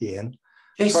slide, Ian.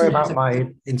 Jason, sorry about my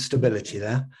instability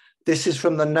there. This is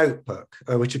from the notebook,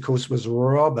 which of course was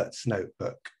Robert's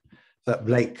notebook that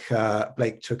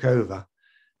Blake took over.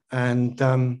 And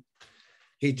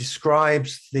he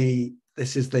describes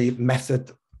this is the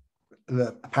method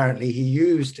that apparently he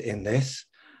used in this.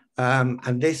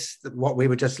 And this, what we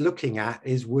were just looking at,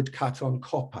 is wood cut on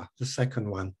copper, the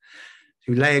second one.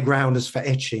 To lay a ground as for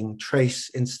etching, trace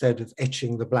instead of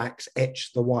etching the blacks,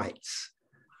 etch the whites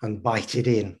and bite it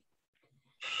in.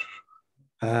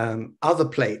 Other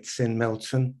plates in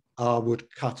Milton are wood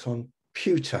cut on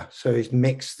pewter, so he's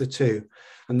mixed the two.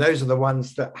 And those are the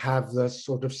ones that have the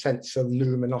sort of sense of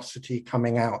luminosity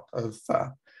coming out of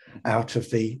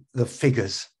the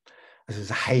figures. There's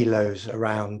halos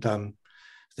around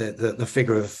the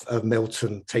figure of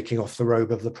Milton taking off the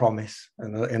robe of the promise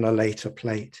in a later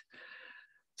plate.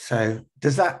 So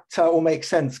does that all make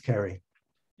sense, Kerry?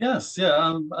 Yes,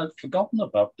 yeah, I'd forgotten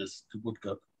about this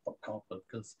woodcut of copper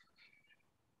because,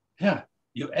 yeah,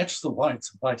 you etch the whites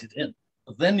and bite it in,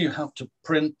 but then you have to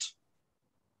print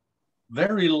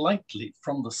very lightly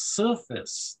from the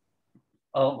surface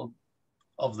of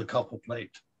the copper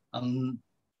plate and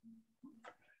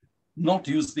not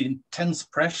use the intense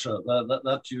pressure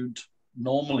that you'd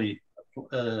normally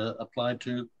apply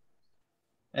to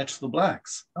etch the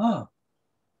blacks.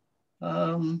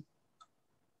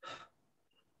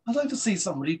 I'd like to see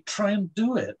somebody try and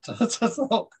do it. That's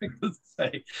all I could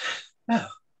say. Yeah.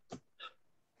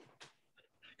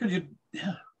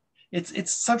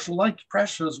 It's such light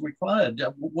pressure as required.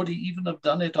 Would he even have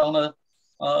done it on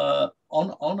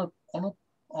on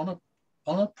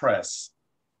a press.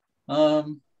 I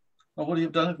would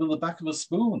have done it with the back of a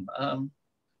spoon.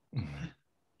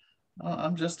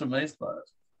 I'm just amazed by it.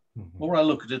 The more I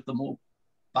look at it, the more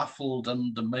baffled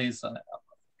and amazed I am.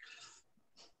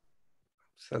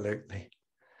 Absolutely.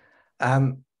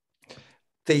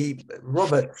 The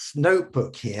Robert's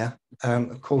notebook here,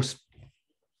 of course,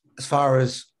 as far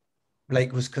as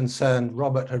Blake was concerned,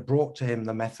 Robert had brought to him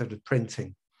the method of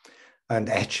printing and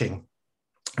etching,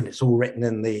 and it's all written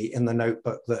in the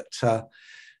notebook that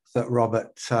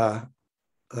Robert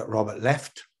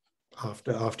left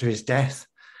after his death.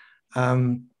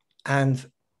 And of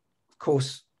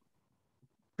course,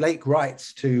 Blake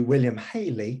writes to William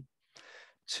Haley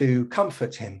to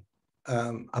comfort him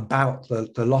about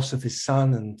the loss of his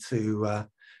son and to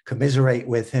commiserate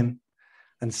with him,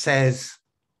 and says,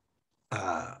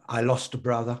 I lost a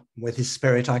brother. With his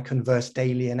spirit I converse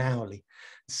daily and hourly.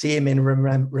 See him in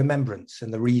remembrance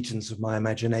in the regions of my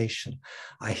imagination.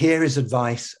 I hear his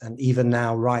advice and even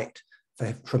now write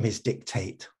from his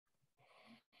dictate.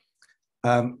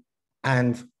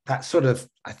 And that sort of,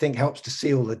 I think, helps to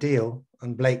seal the deal.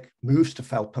 And Blake moves to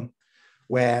Felpham,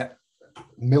 where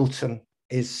Milton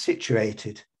is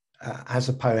situated as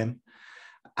a poem.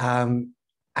 And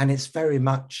it's very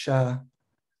much a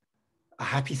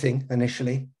happy thing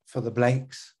initially for the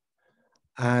Blakes.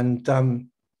 And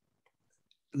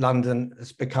London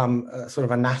has become sort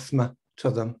of anathema to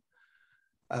them.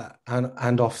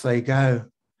 And off they go.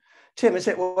 Tim, is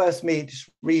it worth me just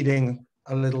reading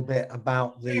a little bit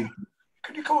about the...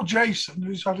 Could you call Jason,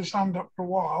 who's had his hand up for a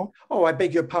while? Oh, I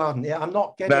beg your pardon. Yeah, I'm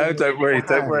not getting... No, don't worry,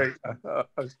 don't worry.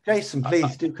 Jason,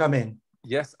 please do come in.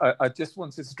 Yes, I just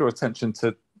wanted to draw attention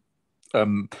to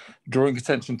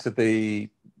the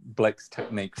Blake's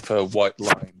technique for white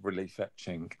line relief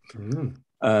etching.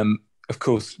 Of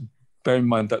course, bear in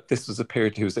mind that this was a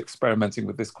period he was experimenting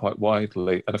with this quite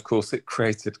widely, and of course it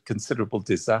created considerable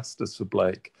disasters for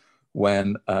Blake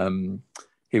when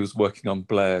he was working on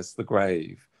Blair's The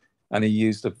Grave, and he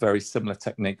used a very similar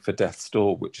technique for Death's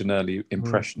Door, which an early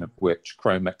impression of which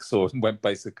Cromek saw and went,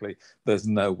 basically, there's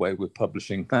no way we're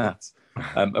publishing that.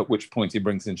 At which point he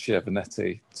brings in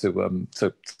Schiavonetti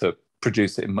to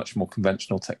produce it in much more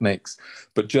conventional techniques.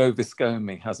 But Joe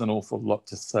Viscomi has an awful lot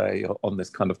to say on this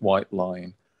kind of white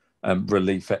line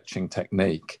relief etching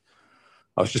technique.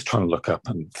 I was just trying to look up,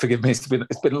 and forgive me, it's been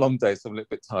a long day, so I'm a little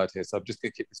bit tired here, so I'm just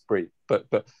going to keep this brief. But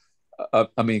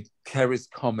I mean, Kerry's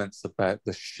comments about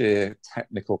the sheer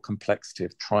technical complexity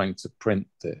of trying to print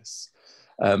this,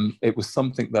 it was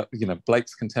something that, you know,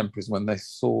 Blake's contemporaries, when they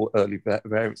saw early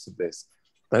variants of this,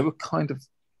 they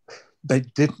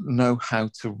didn't know how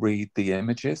to read the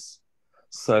images.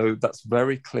 So that's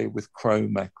very clear with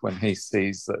Cromek when he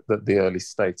sees that the early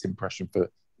state impression for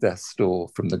Death's Door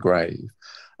from The Grave.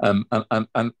 And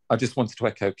I just wanted to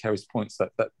echo Kerry's points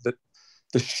that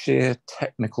the sheer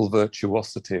technical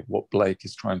virtuosity of what Blake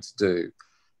is trying to do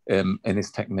in his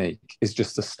technique is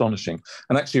just astonishing.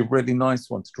 And actually a really nice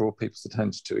one to draw people's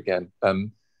attention to again,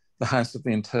 The House of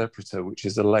the Interpreter, which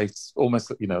is a late,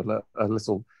 almost, you know, a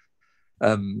little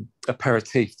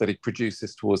aperitif that he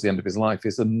produces towards the end of his life,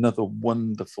 is another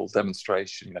wonderful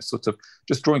demonstration, you know, sort of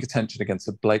just drawing attention against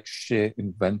Blake's sheer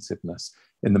inventiveness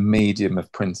in the medium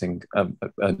of printing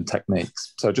and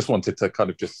techniques. So I just wanted to kind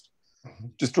of just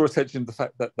draw attention to the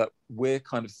fact that we're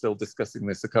kind of still discussing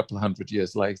this a couple of hundred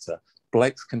years later.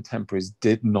 Blake's contemporaries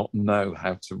did not know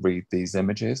how to read these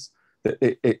images.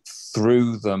 It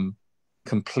threw them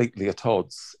completely at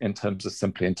odds in terms of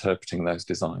simply interpreting those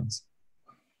designs.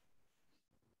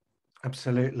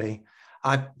 Absolutely.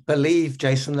 I believe,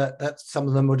 Jason, that some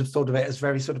of them would have thought of it as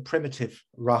very sort of primitive,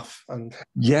 rough. And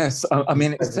yes, I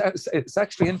mean, it's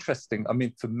actually interesting. I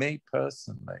mean, for me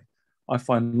personally, I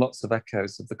find lots of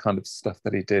echoes of the kind of stuff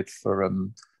that he did for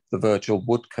the Virgil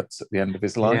woodcuts at the end of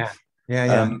his life.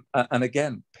 Yeah. And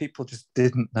again, people just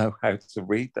didn't know how to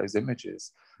read those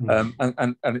images.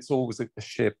 And it's always a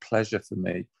sheer pleasure for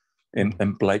me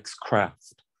in Blake's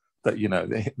craft that, you know,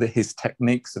 his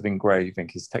techniques of engraving,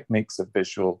 his techniques of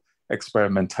visual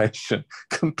experimentation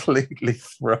completely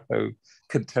throw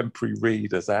contemporary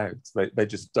readers out. They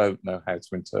just don't know how to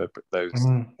interpret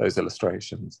those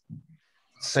illustrations.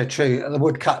 So true. The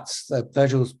woodcuts, the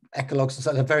Virgil's eclogues and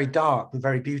such, are very dark but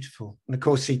very beautiful. And of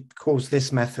course, he calls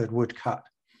this method woodcut,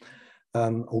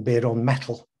 albeit on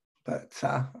metal. But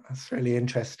that's really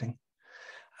interesting.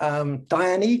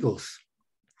 Diane Eagles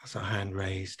has her hand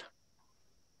raised.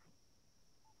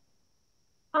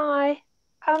 Hi.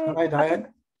 Hi, Diane.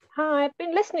 Hi. I've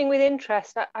been listening with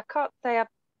interest. I can't say I've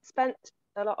spent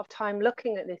a lot of time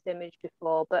looking at this image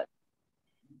before, but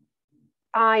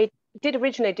I did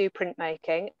originally do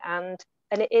printmaking, and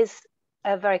it is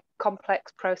a very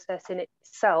complex process in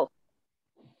itself.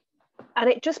 And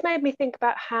it just made me think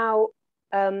about how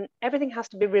everything has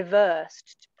to be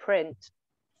reversed to print,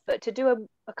 but to do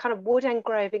a kind of wood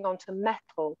engraving onto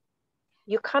metal,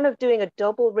 you're kind of doing a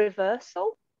double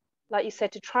reversal. Like you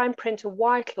said, to try and print a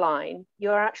white line,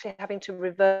 you're actually having to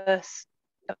reverse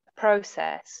a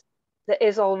process that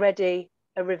is already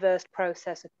a reversed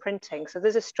process of printing. So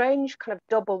there's a strange kind of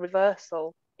double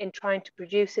reversal in trying to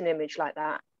produce an image like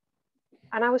that.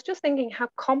 And I was just thinking how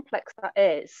complex that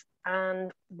is,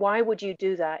 and why would you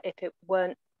do that if it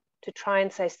weren't to try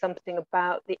and say something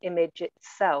about the image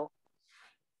itself?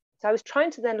 So I was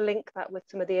trying to then link that with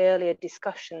some of the earlier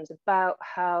discussions about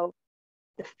how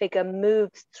the figure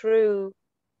moves through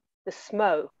the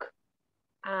smoke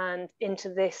and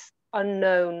into this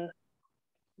unknown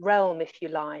realm, if you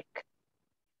like.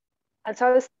 And so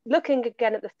I was looking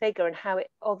again at the figure and how it,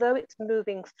 although it's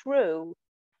moving through,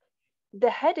 the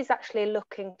head is actually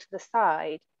looking to the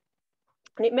side.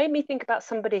 And it made me think about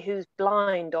somebody who's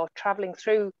blind or traveling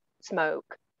through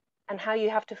smoke, and how you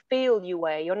have to feel your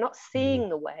way. You're not seeing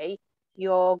the way,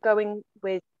 you're going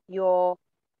with your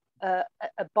a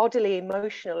bodily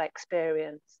emotional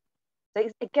experience. So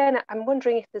again, I'm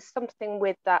wondering if there's something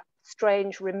with that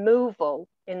strange removal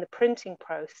in the printing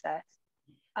process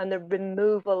and the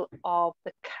removal of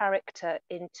the character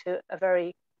into a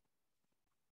very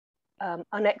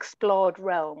unexplored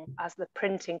realm, as the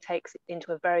printing takes it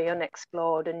into a very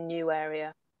unexplored and new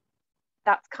area.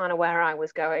 That's kind of where I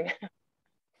was going.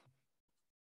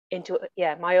 Into,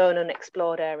 yeah, my own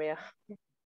unexplored area.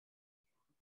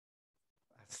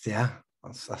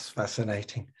 That's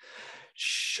fascinating.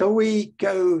 Shall we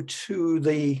go to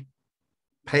the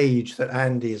page that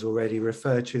Andy has already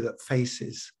referred to that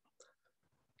faces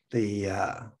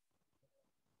the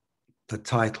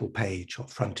title page of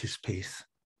Frontispiece?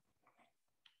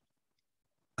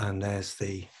 And there's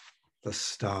the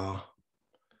star,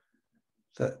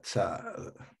 that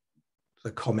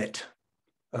the comet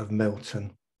of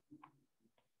Milton.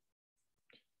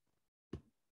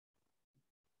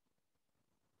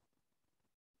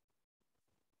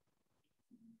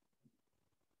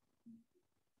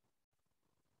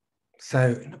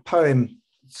 So in a poem,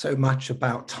 so much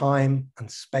about time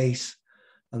and space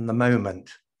and the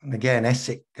moment. And again,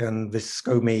 Essick and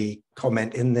Viscomi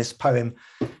comment in this poem,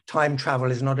 time travel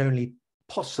is not only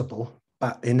possible,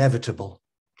 but inevitable.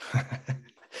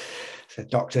 So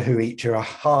Doctor Who, eat your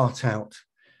heart out.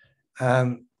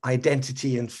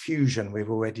 Identity and fusion we've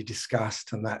already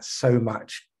discussed, and that's so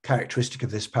much characteristic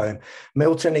of this poem.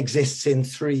 Milton exists in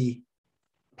 3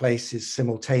 places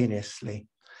simultaneously.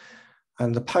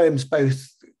 And the poem's both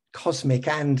cosmic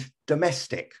and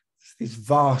domestic. It's these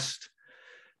vast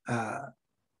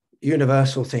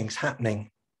universal things happening.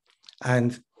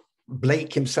 And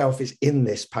Blake himself is in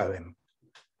this poem.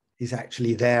 He's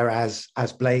actually there as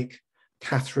Blake.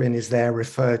 Catherine is there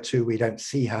referred to, we don't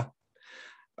see her.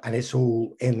 And it's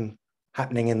all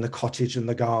happening in the cottage and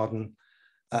the garden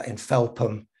in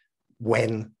Felpham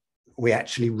when we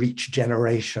actually reach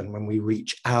generation, when we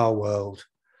reach our world.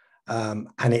 And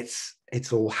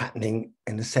it's all happening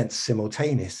in a sense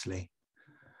simultaneously.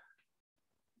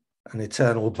 An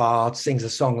eternal bard sings a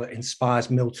song that inspires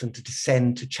Milton to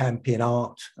descend to champion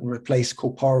art and replace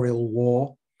corporeal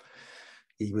war.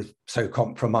 He was so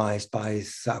compromised by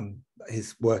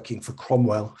his working for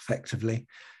Cromwell, effectively,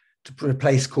 to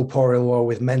replace corporeal war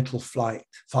with mental fight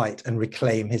and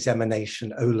reclaim his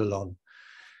emanation Ololon,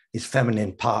 his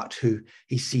feminine part, who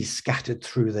he sees scattered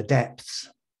through the depths.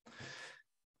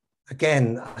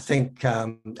 Again, I think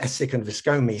Essick and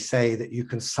Viscomi say that you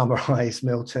can summarize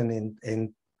Milton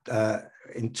in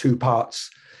 2 parts,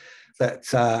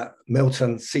 that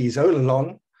Milton sees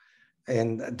Ololon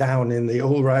down in the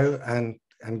Ulro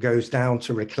and goes down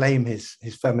to reclaim his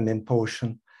feminine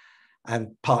portion.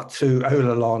 And part 2,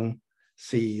 Ololon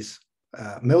sees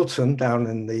Milton down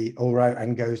in the Ulro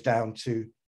and goes down to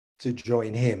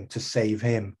join him, to save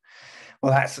him.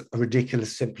 Well, that's a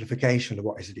ridiculous simplification of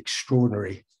what is an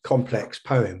extraordinary, complex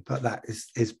poem, but that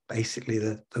is basically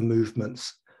the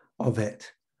movements of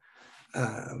it.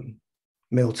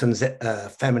 Milton's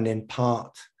feminine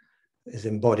part is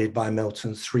embodied by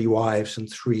Milton's 3 wives and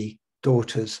 3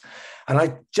 daughters. And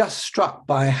I'm just struck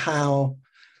by how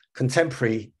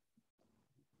contemporary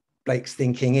Blake's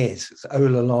thinking is.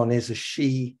 Ololon is a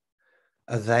she,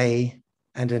 a they,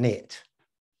 and an it.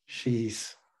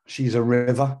 She's a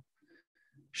river.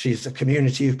 She's a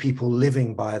community of people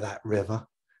living by that river.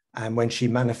 And when she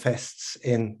manifests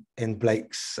in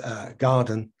Blake's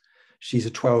garden, she's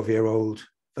a 12-year-old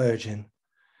virgin.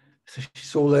 So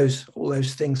she's all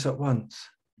those things at once.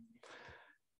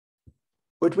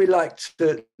 would we like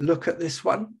to look at this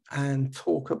one and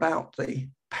talk about the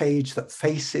page that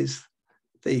faces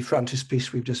the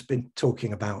frontispiece we've just been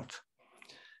talking about?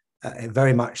 It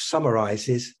very much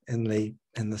summarizes in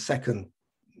the second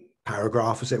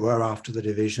paragraph, as it were, after the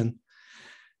division,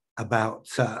 about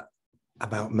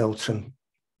Milton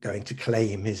going to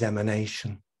claim his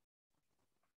emanation.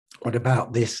 What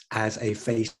about this as a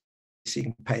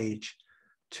facing page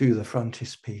to the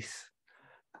frontispiece?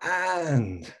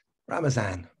 And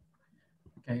Ramazan.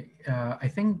 Okay, I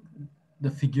think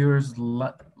the figures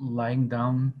lying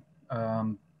down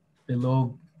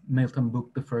below Milton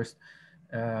book the first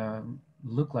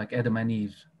look like Adam and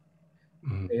Eve.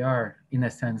 They are, in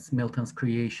a sense, Milton's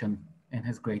creation and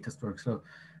his greatest work. So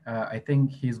I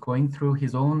think he's going through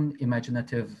his own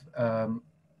imaginative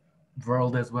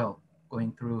world as well,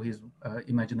 going through his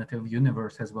imaginative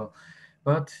universe as well.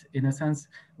 But in a sense,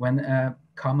 when a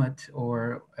comet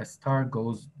or a star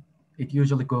goes, it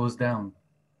usually goes down.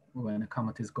 When a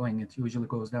comet is going, it usually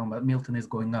goes down, but Milton is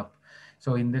going up.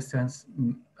 So in this sense,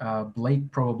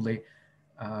 Blake probably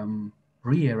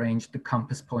rearranged the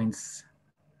compass points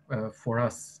for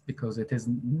us, because it is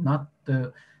not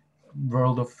the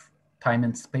world of time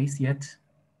and space yet.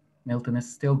 Milton is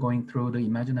still going through the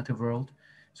imaginative world.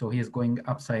 So he is going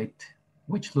upside,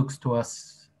 which looks to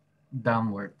us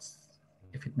downwards,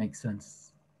 if it makes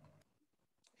sense.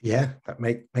 Yeah, that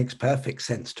makes perfect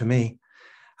sense to me.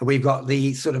 We've got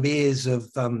the sort of ears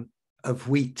of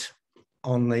wheat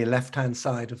on the left-hand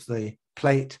side of the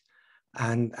plate,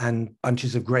 and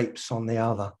bunches of grapes on the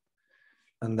other.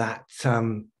 And that,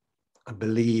 I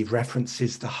believe,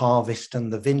 references the harvest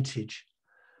and the vintage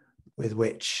with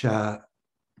which the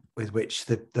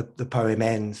poem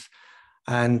ends.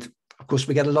 And of course,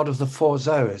 we get a lot of the four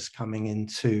Zoas coming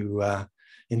into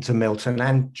Milton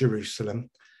and Jerusalem.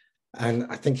 And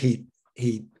I think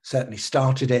he certainly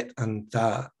started it, and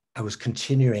I was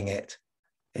continuing it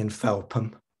in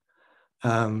Felpham.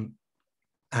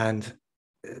 And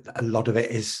a lot of it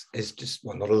is just,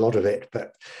 well, not a lot of it,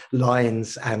 but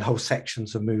lines and whole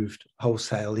sections are moved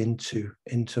wholesale into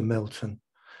Milton.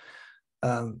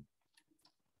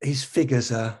 His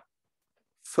figures are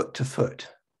foot to foot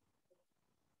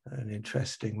in an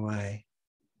interesting way.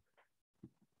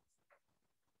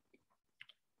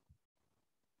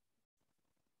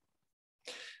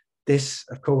 This,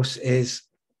 of course, is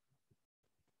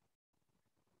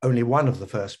only one of the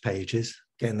first pages.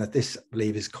 Again, that this, I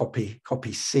believe, is copy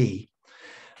C.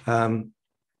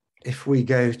 If we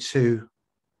go to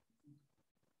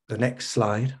the next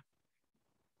slide,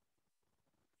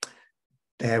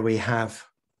 there we have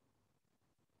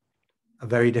a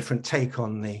very different take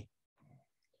on the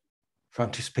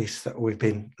frontispiece that we've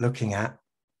been looking at,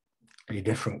 a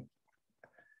different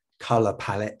color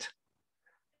palette,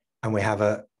 and we have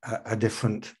a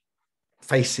different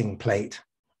facing plate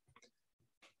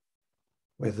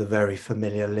with the very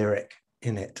familiar lyric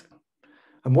in it.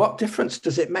 And what difference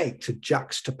does it make to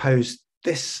juxtapose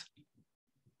this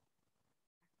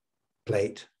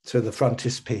plate to the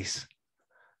frontispiece,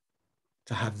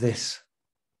 to have this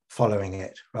following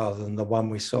it rather than the one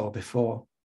we saw before?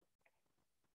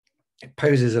 It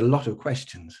poses a lot of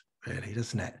questions, really,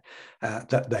 doesn't it?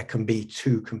 That there can be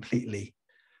two completely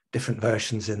different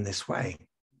versions in this way.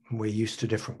 We're used to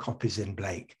different copies in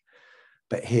Blake,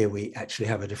 but here we actually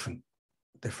have a different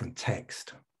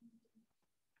text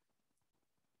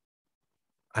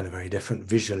and a very different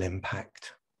visual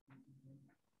impact.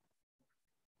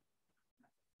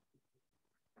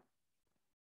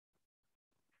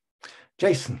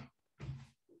 Jason.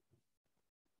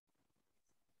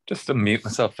 Just to mute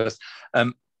myself first.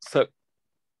 So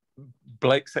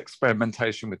Blake's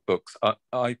experimentation with books,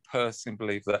 I personally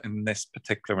believe that in this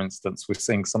particular instance, we're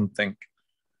seeing something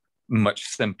much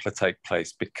simpler take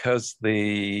place, because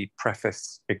the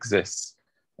preface exists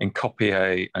in copy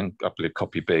A and I believe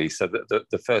copy B. So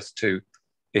the first two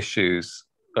issues,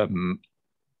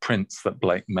 prints that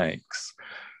Blake makes,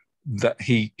 that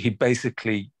he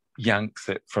basically yanks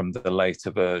it from the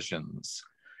later versions.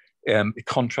 It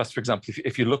contrasts, for example,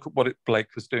 if you look at what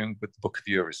Blake was doing with the Book of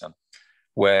Urizen,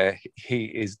 where he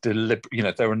is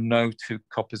deliberate, there are no two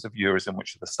copies of Urizen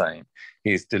which are the same.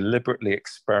 He is deliberately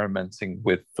experimenting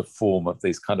with the form of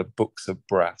these kind of books of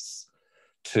brass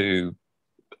to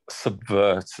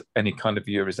subvert any kind of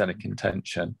Urizenic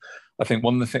intention. I think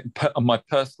one of the things, my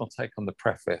personal take on the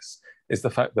preface, is the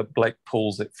fact that Blake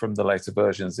pulls it from the later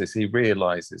versions is he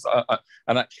realizes,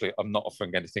 and actually I'm not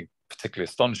offering anything particularly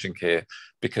astonishing here,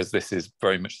 because this is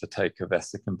very much the take of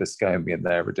Essick and Viscomi in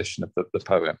their edition of the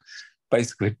poem.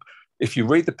 Basically, if you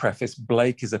read the preface,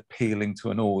 Blake is appealing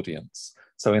to an audience.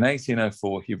 So in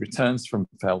 1804, he returns from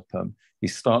Felpham. He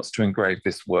starts to engrave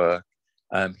this work.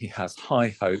 He has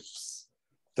high hopes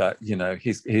that, you know,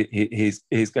 he's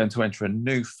going to enter a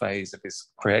new phase of his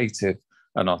creative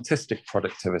and artistic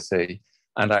productivity.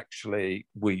 And actually,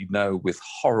 we know with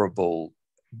horrible,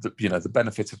 you know, the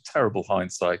benefit of terrible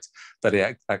hindsight, that he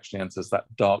actually enters that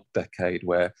dark decade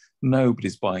where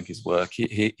nobody's buying his work.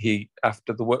 He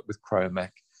after the work with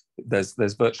Chromic,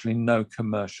 there's virtually no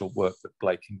commercial work that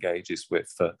Blake engages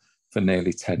with for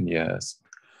nearly 10 years.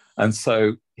 And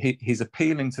so he's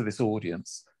appealing to this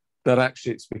audience that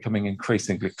actually it's becoming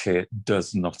increasingly clear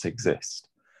does not exist.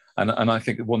 And I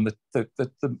think one of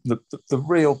the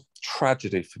real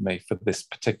tragedy for me for this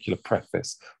particular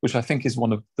preface, which I think is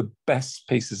one of the best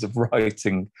pieces of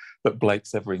writing that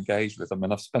Blake's ever engaged with. I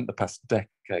mean, I've spent the past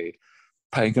decade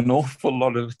paying an awful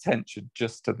lot of attention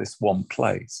just to this one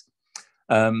place.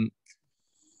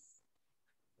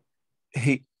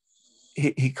 He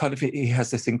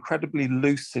has this incredibly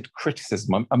lucid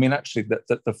criticism. I mean, actually,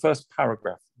 the first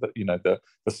paragraph, that, you know, the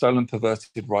stolen,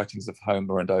 perverted writings of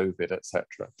Homer and Ovid,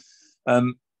 etc.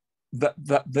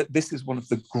 That this is one of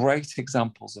the great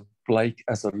examples of Blake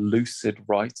as a lucid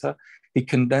writer. He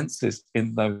condenses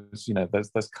in those, you know,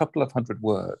 those couple of hundred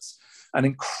words, an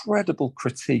incredible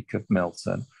critique of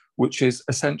Milton, which is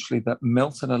essentially that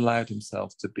Milton allowed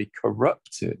himself to be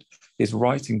corrupted, his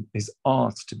writing, his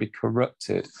art to be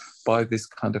corrupted by this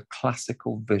kind of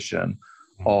classical vision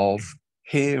of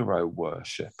hero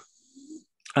worship.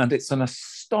 And it's an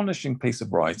astonishing piece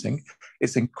of writing.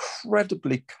 It's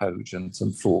incredibly cogent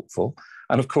and thoughtful.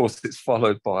 And of course, it's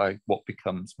followed by what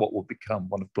will become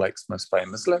one of Blake's most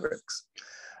famous lyrics.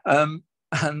 And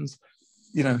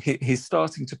you know, he's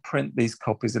starting to print these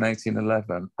copies in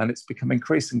 1811, and it's become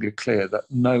increasingly clear that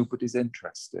nobody's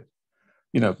interested.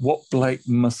 You know, what Blake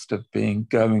must have been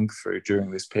going through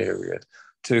during this period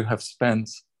to have spent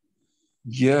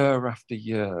year after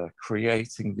year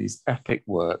creating these epic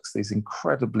works, these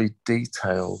incredibly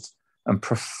detailed and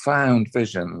profound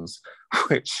visions,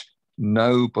 which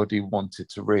nobody wanted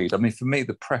to read. I mean, for me,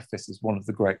 the preface is one of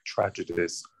the great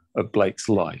tragedies of Blake's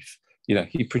life. You know,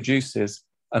 he produces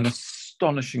an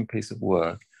astonishing piece of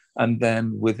work, and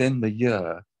then within the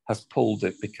year has pulled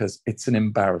it because it's an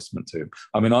embarrassment to him.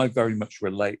 I mean, I very much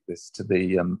relate this to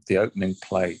the opening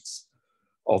plates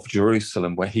of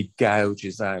Jerusalem, where he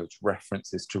gouges out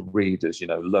references to readers, you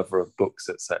know, lover of books,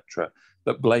 etc.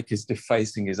 That Blake is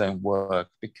defacing his own work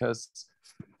because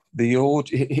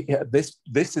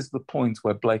this is the point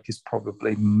where Blake is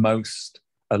probably most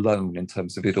alone in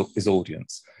terms of his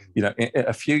audience. You know,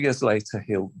 a few years later,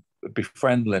 he'll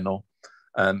befriend Linnell.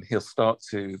 He'll start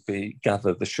to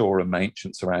gather the Shoreham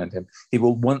ancients around him. He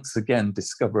will once again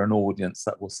discover an audience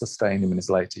that will sustain him in his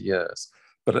later years.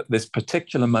 But at this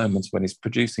particular moment when he's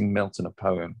producing Milton a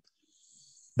poem,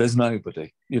 there's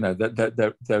nobody. You know,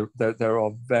 there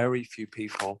are very few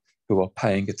people who are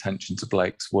paying attention to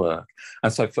Blake's work.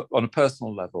 And so on a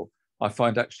personal level, I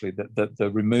find actually that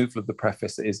the removal of the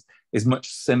preface is much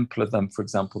simpler than, for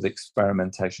example, the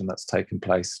experimentation that's taken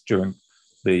place during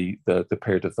the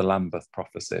period of the Lambeth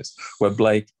prophecies, where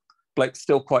Blake's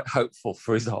still quite hopeful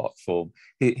for his art form.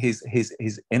 He's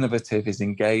innovative, he's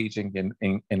engaging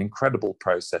in incredible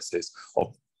processes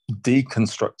of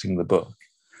deconstructing the book.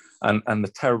 And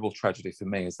the terrible tragedy for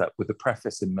me is that with the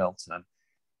preface in Milton,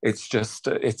 it's just,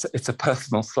 it's a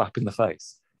personal slap in the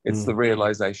face. It's the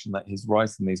realization that he's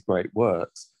writing these great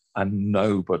works and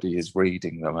nobody is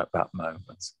reading them at that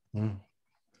moment.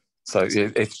 So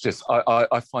it's just,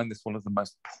 I find this one of the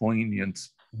most poignant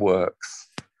works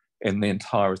in the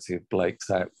entirety of Blake's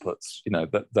outputs. You know,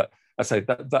 that I say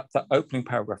that opening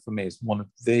paragraph for me is one of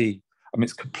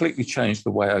it's completely changed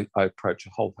the way I approach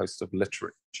a whole host of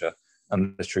literature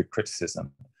and literary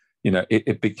criticism. You know,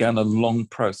 it began a long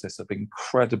process of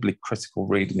incredibly critical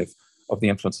reading of the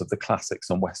influence of the classics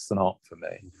on Western art for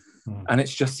me. And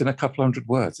it's just in a couple hundred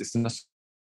words. It's an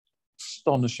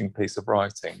astonishing piece of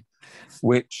writing,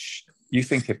 which you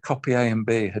think if copy A and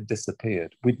B had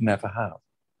disappeared, we'd never have.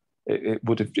 It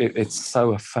would have. It's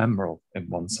so ephemeral in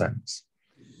one sense.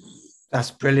 That's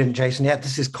brilliant, Jason. Yeah,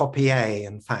 this is copy A,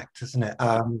 in fact, isn't it?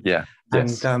 Yeah.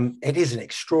 Yes. And it is an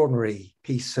extraordinary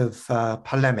piece of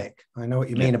polemic. I know what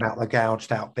you mean about the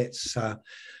gouged out bits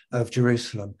of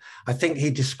Jerusalem. I think he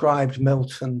described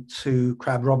Milton to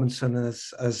Crabbe Robinson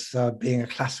as being a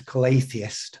classical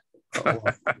atheist.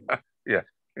 Yeah.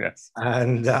 Yes.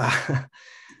 And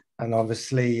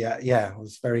obviously,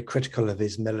 was very critical of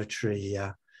his military.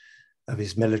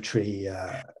 His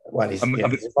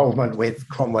involvement with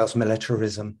Cromwell's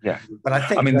militarism. Yeah, but I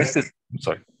think this is. I'm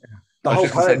sorry. The whole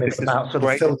poem is about sort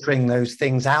of filtering those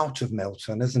things out of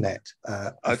Milton, isn't it?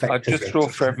 I just draw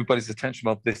for everybody's attention,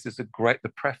 Bob, this is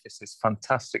the preface is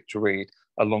fantastic to read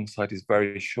alongside his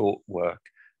very short work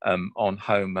on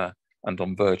Homer and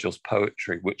on Virgil's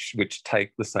poetry, which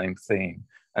take the same theme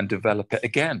and develop it.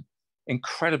 Again,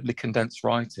 incredibly condensed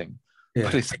writing,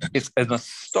 but it's an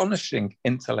astonishing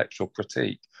intellectual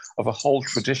critique of a whole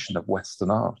tradition of Western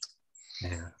art.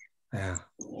 Yeah.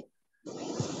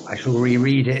 I shall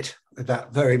reread it with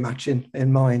that very much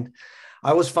in mind.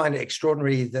 I always find it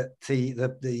extraordinary that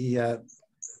the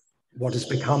what has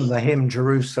become the hymn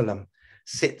Jerusalem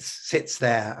sits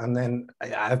there, and then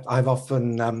I've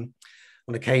often on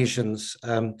occasions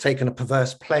taken a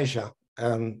perverse pleasure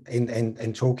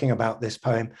in talking about this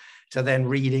poem, to then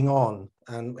reading on,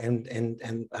 and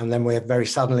then we're very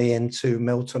suddenly into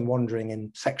Milton wandering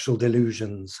in sexual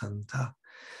delusions, and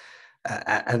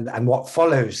what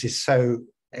follows is so,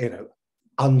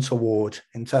 untoward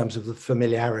in terms of the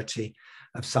familiarity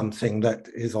of something that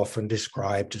is often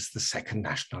described as the second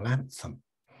national anthem.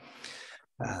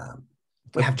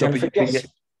 We have Jennifer.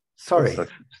 Sorry. I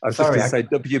was just going to say,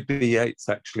 W.B. Yeats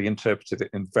actually interpreted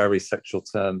it in very sexual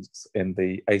terms in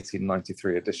the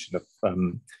 1893 edition of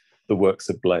the works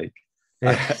of Blake.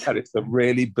 Yes. And it's a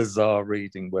really bizarre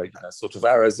reading where, sort of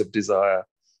arrows of desire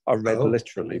are read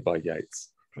literally by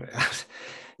Yeats.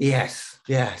 Yes.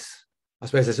 I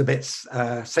suppose it's a bit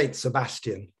Saint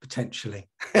Sebastian, potentially,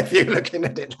 if you're looking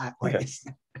at it that way. Yes.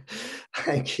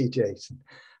 Thank you, Jason.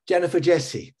 Jennifer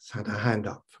Jessie has had her hand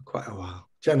up for quite a while.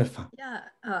 Jennifer. Yeah,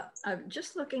 I'm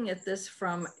just looking at this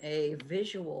from a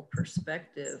visual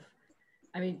perspective.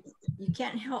 I mean, you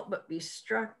can't help but be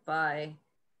struck by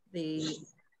the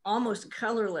almost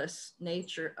colorless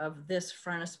nature of this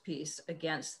frontispiece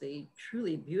against the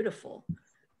truly beautiful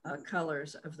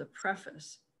colors of the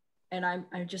preface. And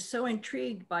I'm just so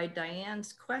intrigued by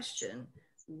Diane's question,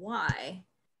 why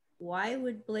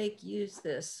would Blake use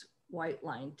this white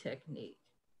line technique?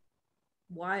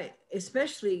 Why,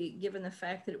 especially given the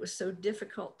fact that it was so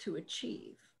difficult to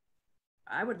achieve?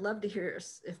 I would love to hear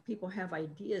if people have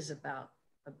ideas about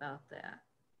that.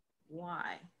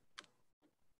 Why?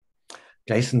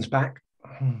 Jason's back.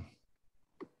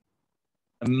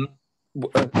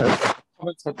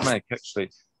 Comments I'd make, actually,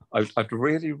 I'd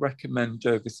really recommend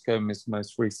Joe Viscomi's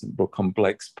most recent book on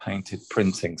Blake's painted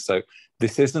printing. So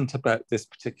this isn't about this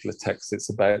particular text, it's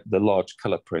about the large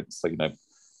colour prints. So,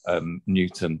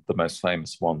 Newton, the most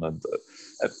famous one. And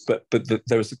but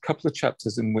there's a couple of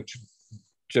chapters in which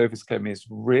Joe Viscomi is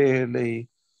really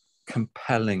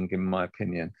compelling, in my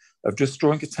opinion, of just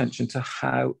drawing attention to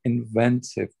how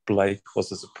inventive Blake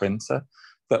was as a printer.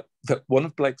 That one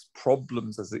of Blake's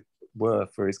problems, as it were,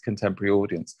 for his contemporary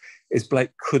audience is Blake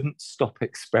couldn't stop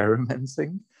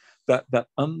experimenting. That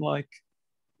unlike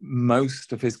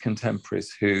most of his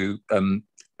contemporaries who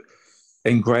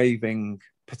engraving,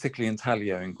 particularly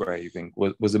intaglio engraving,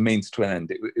 was a means to an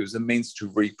end. It was a means to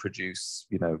reproduce,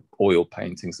 oil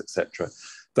paintings, etc.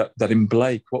 That in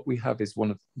Blake, what we have is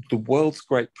one of the world's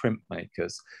great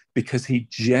printmakers, because he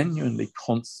genuinely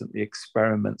constantly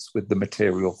experiments with the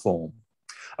material form.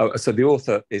 So the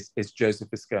author is Joseph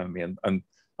Viscomi, and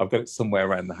I've got it somewhere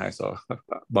around the house.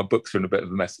 My books are in a bit of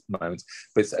a mess at the moment,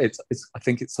 but it's I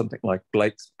think it's something like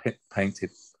Blake's printed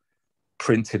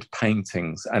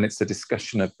paintings, and it's a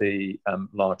discussion of the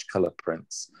large colour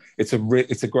prints. It's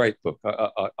a great book.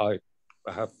 I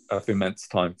have immense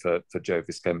time for Joe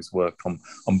Viscomi's work on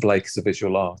Blake as a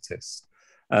visual artist,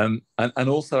 and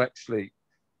also actually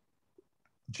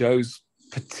Joe's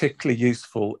particularly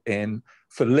useful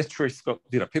for literary scholars.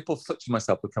 People such as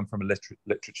myself who come from a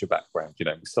literature background. We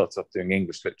started off doing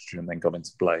English literature and then got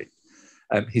into Blake.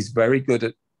 He's very good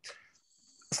at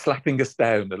slapping us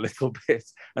down a little bit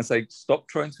and saying, stop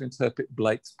trying to interpret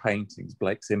Blake's paintings,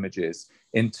 Blake's images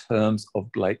in terms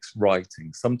of Blake's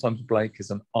writing. Sometimes Blake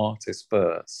is an artist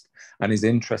first and is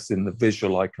interested in the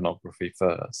visual iconography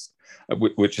first,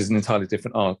 which is an entirely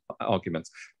different argument.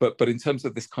 But in terms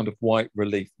of this kind of white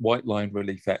line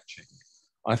relief etching,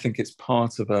 I think it's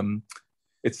part of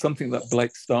it's something that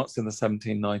Blake starts in the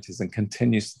 1790s and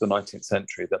continues to the 19th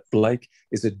century, that Blake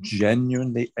is a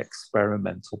genuinely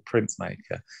experimental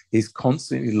printmaker. He's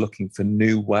constantly looking for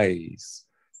new ways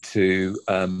to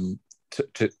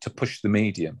push the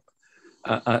medium.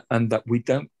 And that we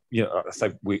don't, I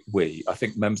say I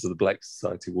think members of the Blake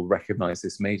Society will recognize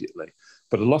this immediately,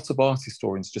 but a lot of art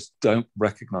historians just don't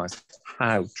recognize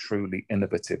how truly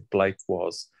innovative Blake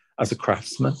was as a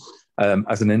craftsman.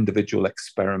 As an individual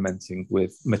experimenting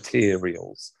with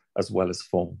materials as well as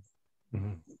form.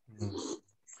 Mm-hmm.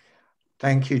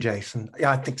 Thank you, Jason.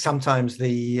 Yeah, I think sometimes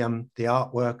the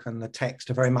artwork and the text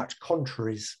are very much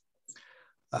contraries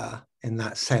in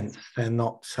that sense. They're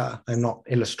not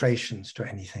illustrations to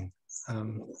anything.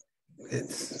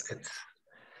 It's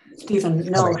Stephen,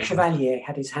 Noel Chevalier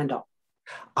had his hand up.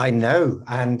 I know,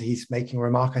 and he's making a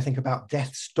remark, I think, about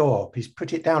death's door. Please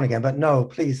put it down again, but Noel,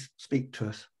 please speak to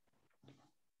us.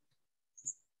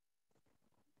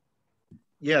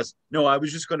 Yes, no, I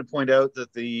was just going to point out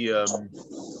that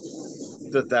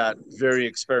that very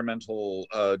experimental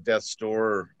death's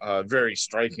door, very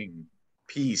striking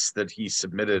piece that he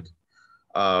submitted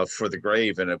for the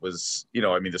grave, and it was, you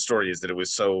know, I mean, the story is that it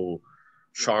was so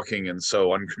shocking and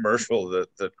so uncommercial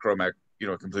that Cormac, you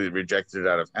know, completely rejected it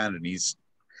out of hand, and he's,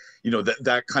 you know,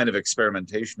 that kind of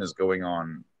experimentation is going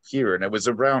on here, and it was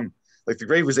around, like, the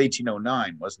grave was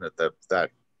 1809, wasn't it? That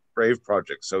grave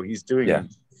project, so he's doing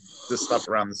this stuff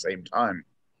around the same time.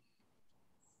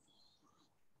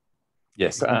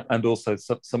 Yes, and also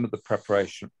some of the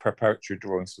preparatory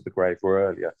drawings for the grave were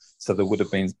earlier, so there would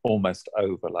have been almost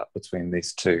overlap between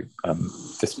these two,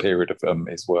 this period of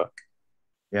his work.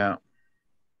 Yeah.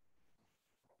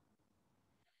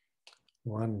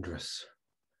 Wondrous.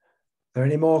 Are there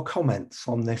any more comments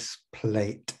on this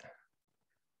plate?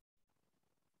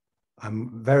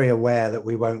 I'm very aware that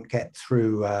we won't get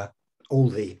through all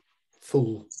the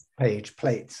full page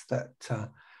plates that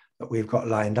we've got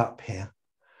lined up here.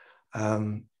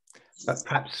 But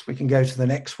perhaps we can go to the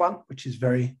next one, which is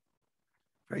very,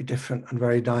 very different and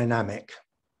very dynamic.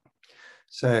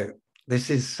 So this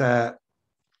is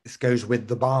this goes with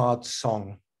the Bard's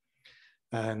song,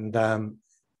 and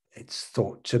it's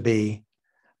thought to be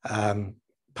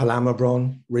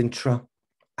Palamabron, Rintrah,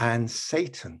 and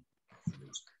Satan,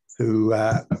 who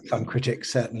some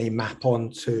critics certainly map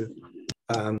onto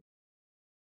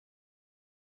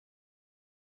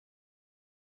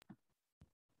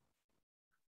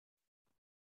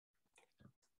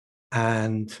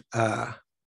and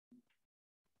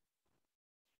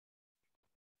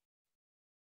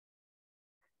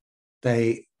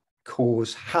they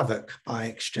cause havoc by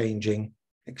exchanging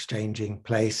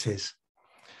places.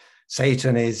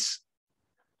 Satan is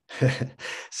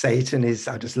Satan is,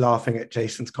 I'm just laughing at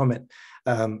Jason's comment,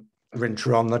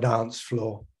 Rintrah on the dance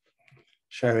floor,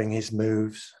 showing his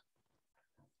moves,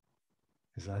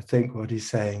 is I think what he's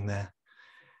saying there.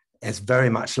 It's very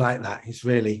much like that. He's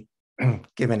really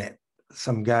giving it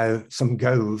some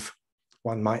Gove,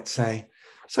 one might say.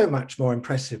 So much more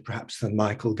impressive, perhaps, than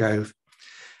Michael Gove.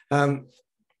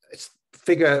 Its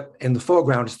figure in the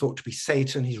foreground is thought to be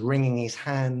Satan. He's wringing his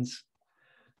hands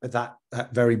with that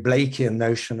very Blakean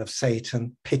notion of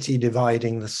Satan, pity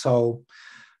dividing the soul.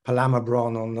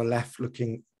 Palamabron on the left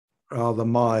looking rather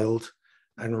mild,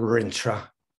 and Rintrah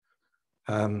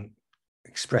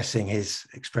expressing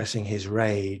his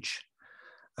rage.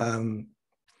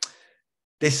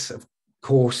 This, of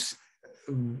course,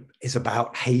 is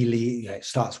about Haley. You know, it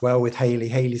starts well with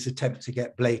Haley's attempt to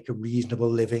get Blake a reasonable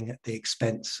living at the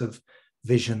expense of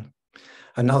Vision.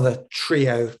 Another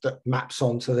trio that maps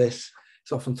onto this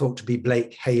is often thought to be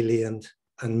Blake, Haley, and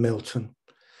Milton.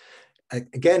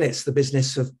 Again, it's the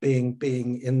business of being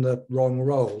in the wrong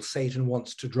role. Satan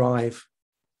wants to drive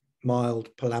mild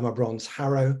Palamabron's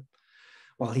harrow,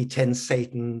 while he tends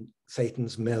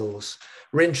Satan's mills.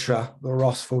 Rintrah, the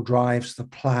wrathful, drives the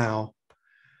plough.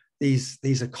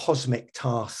 These are cosmic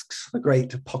tasks, the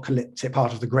great apocalyptic,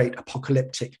 part of the great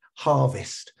apocalyptic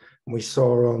harvest. And we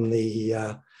saw on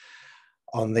the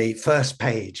first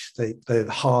page, the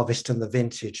harvest and the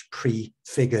vintage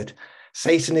prefigured.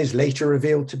 Satan is later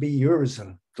revealed to be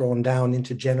Urizen, drawn down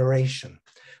into generation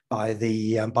by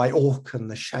Orcan,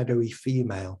 the shadowy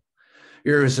female.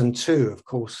 Urizen too, of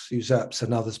course, usurps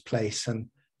another's place and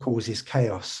causes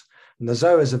chaos. And the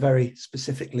Zoas are very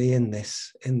specifically in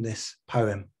this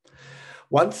poem.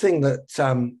 One thing that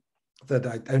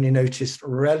I only noticed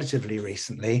relatively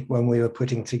recently when we were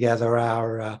putting together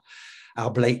our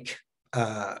Blake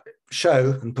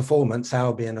show and performance,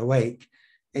 Albion Awake,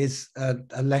 is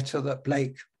a letter that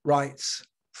Blake writes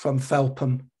from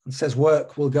Felpham and says,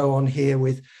 "Work will go on here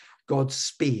with God's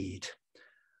speed.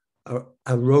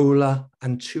 A roller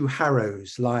and 2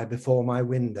 harrows lie before my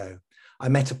window. I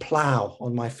met a plough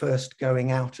on my first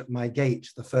going out at my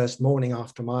gate the first morning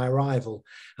after my arrival,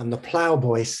 and the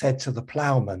ploughboy said to the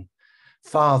ploughman,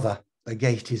 'Father, the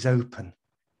gate is open.'"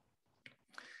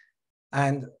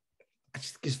 And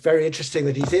it's very interesting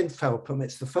that he's in Felpham.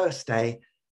 It's the first day,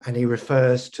 and he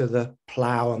refers to the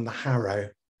plough and the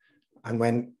harrow. And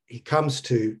when he comes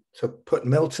to put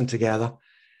Milton together,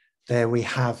 there we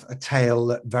have a tale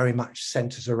that very much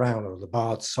centers around, or the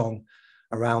Bard's song,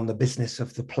 around the business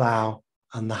of the plough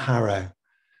and the harrow.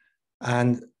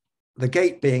 And the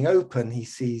gate being open, he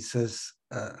sees as,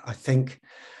 I think,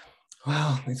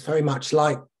 well, it's very much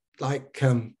like like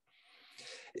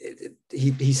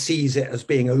he sees it as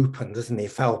being open, doesn't he,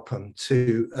 Falcon,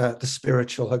 to the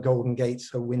spiritual. Her golden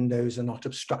gates, her windows are not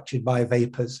obstructed by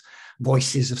vapors.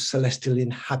 Voices of celestial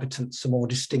inhabitants are more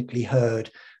distinctly heard,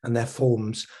 and their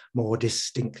forms more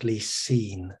distinctly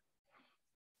seen.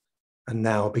 And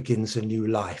now begins a new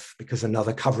life, because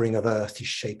another covering of earth is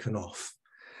shaken off.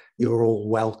 You're all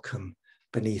welcome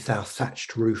beneath our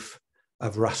thatched roof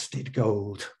of rusted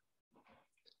gold.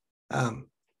 And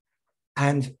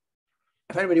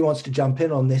if anybody wants to jump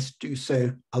in on this, do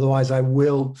so. Otherwise, I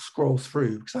will scroll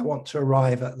through, because I want to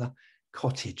arrive at the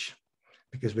cottage,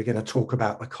 because we're going to talk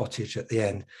about the cottage at the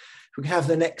end. If we can have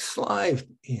the next slide,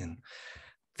 Ian.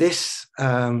 This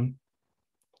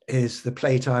is the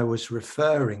plate I was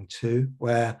referring to,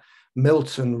 where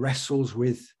Milton wrestles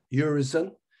with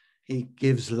Urizen. He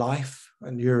gives life,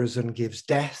 and Urizen gives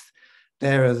death.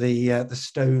 There are the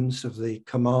stones of the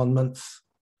commandments,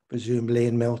 presumably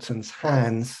in Milton's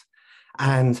hands.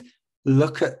 And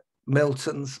look at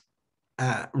Milton's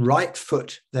right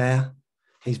foot there.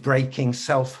 He's breaking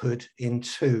selfhood in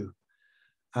two.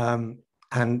 And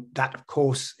that, of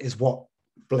course, is what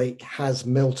Blake has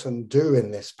Milton do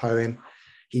in this poem.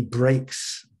 He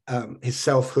breaks his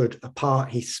selfhood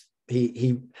apart.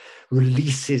 He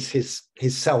releases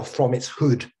his self from its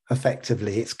hood,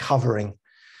 effectively, its covering.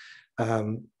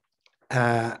 And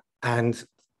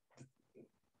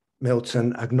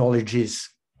Milton acknowledges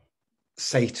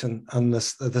Satan and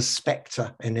the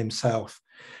spectre in himself.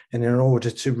 And in order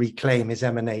to reclaim his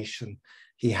emanation,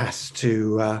 he has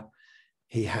to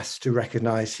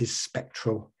recognize his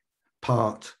spectral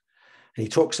part. And he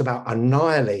talks about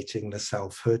annihilating the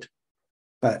selfhood,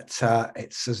 but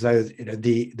it's as though, you know,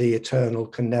 the eternal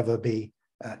can never be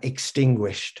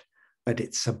extinguished. But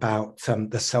it's about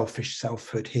the selfish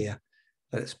selfhood here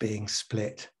that's being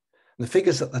split. And the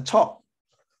figures at the top,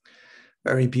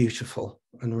 very beautiful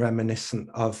and reminiscent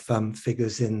of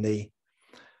figures in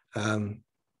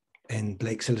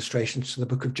Blake's illustrations to the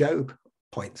Book of Job,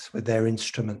 points with their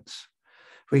instruments.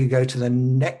 If we could go to the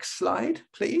next slide,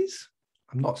 please.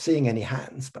 I'm not seeing any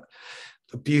hands, but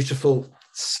the beautiful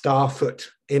starfoot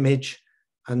image.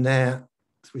 And there,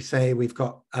 as we say, we've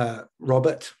got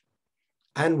Robert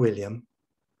and William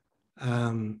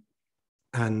and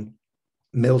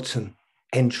Milton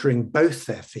entering both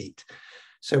their feet.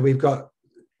 So we've got,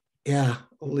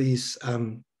 all these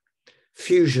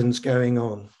fusions going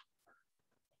on.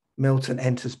 Milton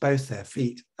enters both their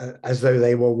feet as though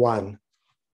they were one.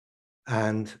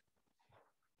 And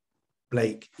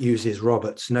Blake uses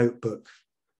Robert's notebook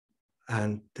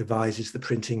and devises the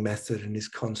printing method and is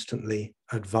constantly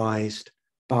advised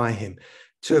by him.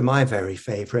 Two of my very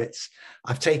favorites.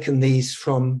 I've taken these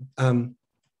from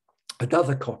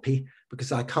another copy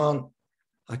because I can't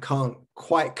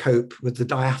quite cope with the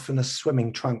diaphanous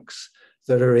swimming trunks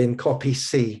that are in copy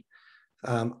C.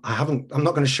 I'm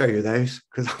not going to show you those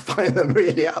because I find them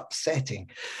really upsetting.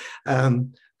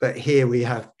 But here we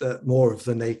have more of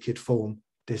the naked form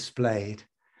displayed.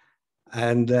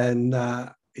 And then,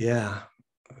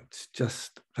 it's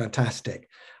just fantastic.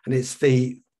 And it's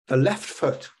the left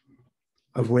foot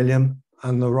of William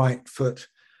and the right foot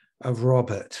of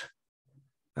Robert.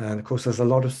 And of course, there's a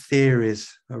lot of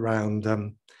theories around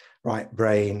right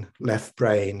brain, left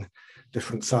brain,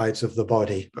 different sides of the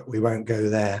body, but we won't go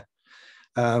there.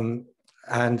 And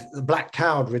the black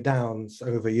cloud redounds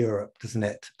over Europe, doesn't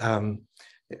it?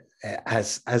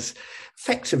 As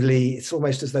effectively, it's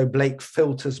almost as though Blake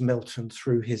filters Milton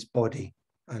through his body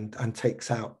and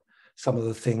takes out some of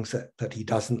the things that he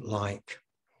doesn't like.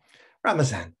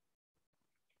 Ramazan.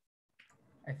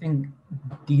 I think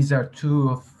these are two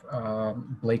of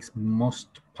Blake's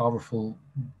most powerful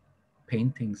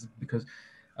paintings because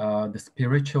the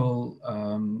spiritual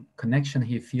connection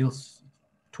he feels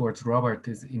towards Robert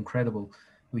is incredible.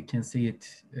 We can see it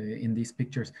in these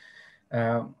pictures.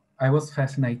 I was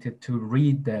fascinated to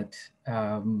read that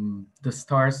the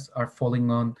stars are falling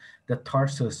on the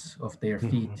tarsus of their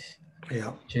feet,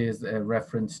 which is a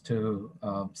reference to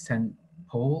St.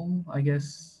 Paul, I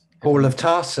guess. Paul of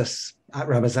Tarsus at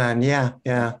Ramazan,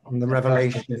 on the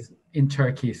Revelation. In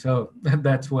Turkey, so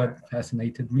that's what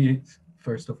fascinated me,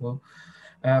 first of all.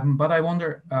 But I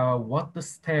wonder what the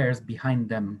stairs behind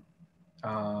them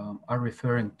are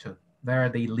referring to. Where are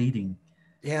they leading?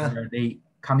 Where are they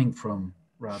coming from,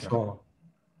 rather? Sure.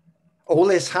 All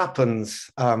this happens,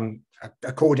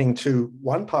 according to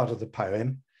one part of the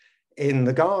poem, in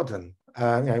the garden.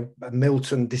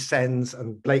 Milton descends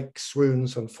and Blake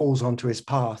swoons and falls onto his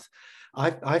path.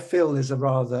 I feel there's a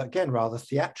rather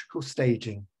theatrical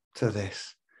staging to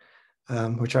this,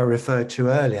 which I referred to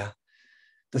earlier.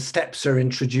 The steps are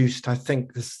introduced, I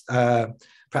think,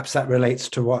 perhaps that relates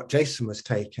to what Jason was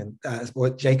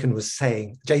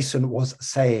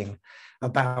saying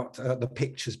about the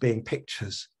pictures being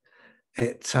pictures.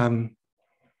 It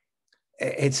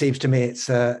seems to me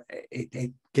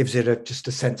it gives it just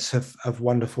a sense of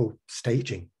wonderful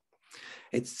staging.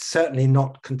 It's certainly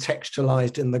not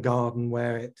contextualized in the garden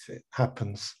where it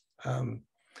happens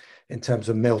in terms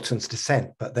of Milton's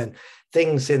descent, but then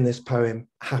things in this poem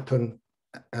happen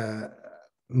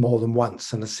more than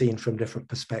once and are seen from different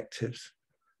perspectives.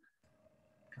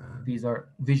 These are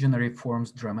visionary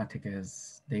forms, dramatic,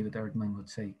 as David Erdmann would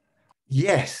say.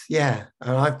 Yes, yeah,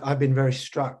 and I've been very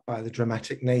struck by the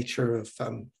dramatic nature of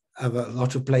a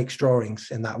lot of Blake's drawings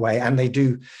in that way, and they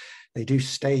do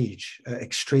stage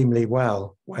extremely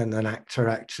well when an actor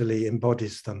actually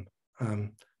embodies them,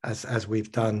 as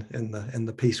we've done in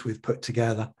the piece we've put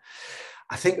together.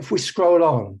 I think if we scroll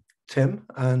on, Tim,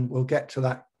 and we'll get to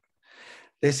that.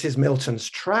 This is Milton's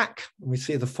track. We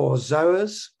see the 4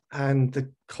 zoas and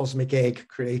the cosmic egg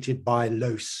created by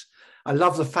Los. I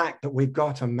love the fact that we've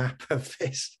got a map of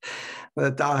this,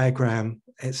 the diagram.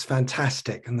 It's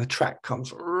fantastic. And the track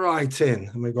comes right in.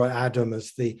 And we've got Adam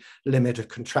as the limit of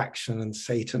contraction and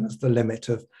Satan as the limit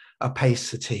of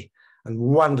opacity, and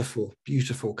wonderful,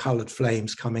 beautiful colored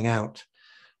flames coming out.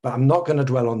 But I'm not going to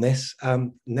dwell on this.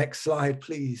 Next slide,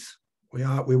 please.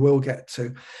 We will get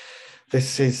to.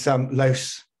 This is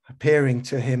Los appearing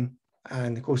to him.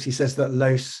 And of course, he says that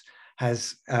Los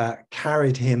has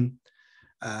carried him.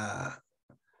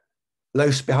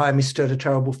 Los behind me stood a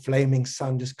terrible flaming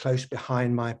sun just close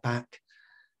behind my back.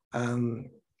 And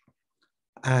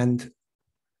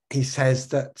he says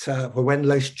that when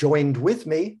Los joined with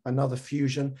me, another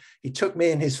fusion, he took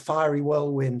me in his fiery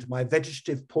whirlwind. My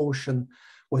vegetative portion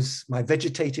was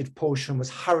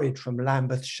hurried from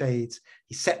Lambeth shades.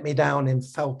 He set me down in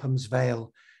Felpham's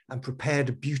Vale and prepared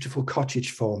a beautiful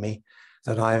cottage for me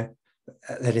that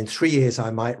in 3 years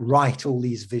I might write all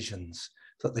these visions,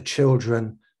 that the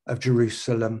children of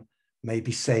Jerusalem may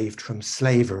be saved from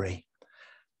slavery.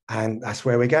 And that's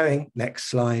where we're going. Next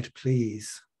slide,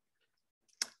 please.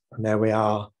 And there we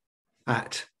are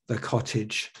at the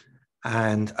cottage,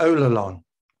 and Ololon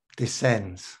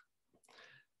descends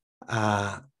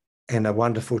in a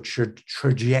wonderful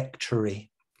trajectory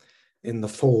in the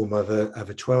form of a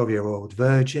 12-year-old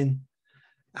virgin,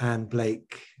 and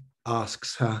Blake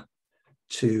asks her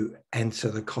to enter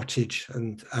the cottage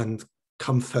and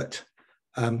comfort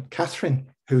Catherine,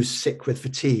 who's sick with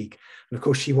fatigue. And of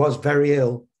course, she was very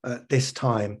ill at this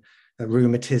time,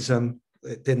 rheumatism.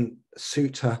 It didn't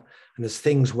suit her. And as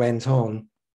things went on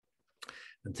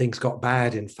and things got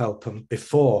bad in Felpham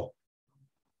before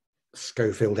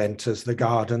Schofield enters the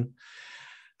garden,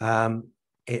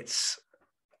 it's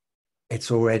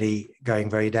already going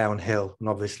very downhill. And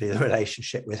obviously the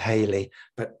relationship with Haley,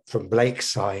 but from Blake's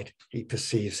side, he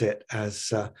perceives it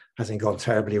as having gone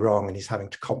terribly wrong, and he's having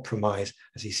to compromise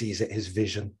as he sees it, his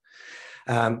vision.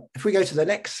 If we go to the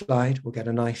next slide, we'll get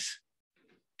a nice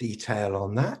detail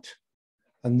on that.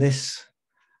 And this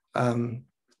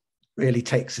really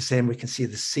takes us in. We can see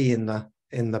the sea in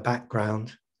the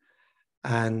background,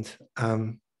 and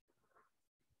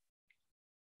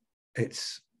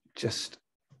it's just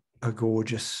a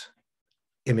gorgeous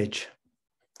image,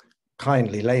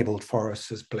 kindly labelled for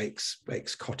us as Blake's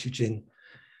cottage in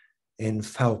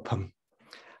Felpham.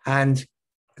 And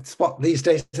it's what these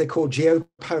days they call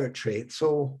geopoetry. It's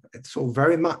all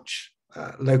very much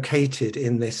located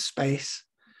in this space.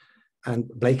 And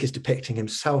Blake is depicting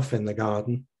himself in the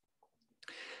garden.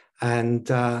 And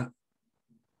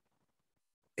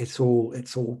it's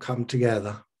all come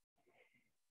together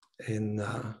in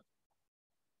the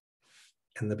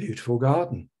beautiful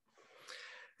garden.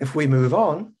 If we move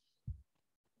on,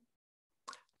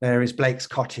 there is Blake's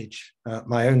cottage,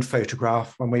 my own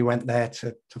photograph when we went there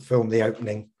to film the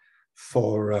opening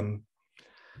for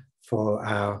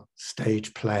our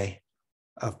stage play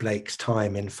of Blake's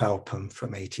time in Felpham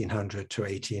from 1800 to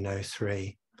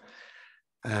 1803.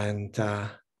 And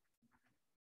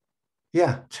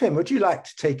yeah, Tim, would you like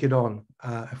to take it on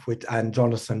and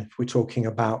Jonathan, if we're talking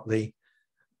about the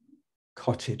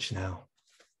cottage now?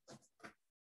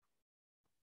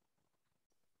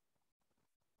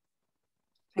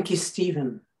 Thank you,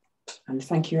 Stephen, and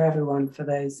thank you everyone for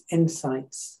those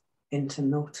insights into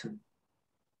Milton.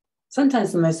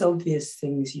 Sometimes the most obvious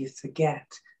things you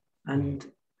forget, and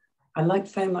I like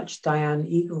very much Diane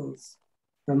Eagle's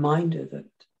reminder that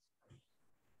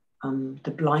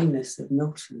the blindness of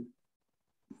Milton,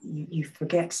 you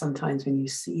forget sometimes when you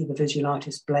see the visual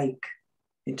artist Blake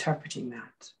interpreting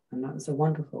that, and that was a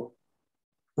wonderful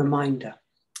reminder.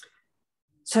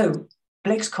 So,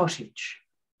 Blake's cottage.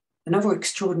 Another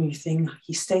extraordinary thing,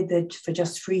 he stayed there for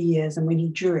just 3 years, and when he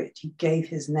drew it, he gave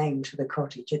his name to the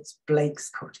cottage. It's Blake's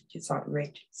cottage. It's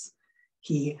outrageous.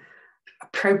 He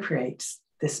appropriates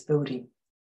this building.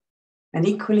 And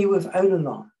equally with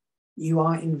Ololon, you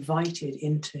are invited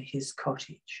into his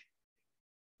cottage.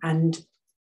 And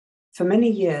for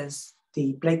many years,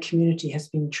 the Blake community has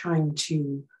been trying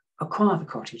to acquire the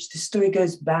cottage. This story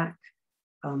goes back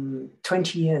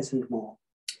 20 years and more.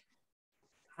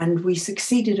 And we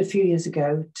succeeded a few years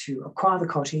ago to acquire the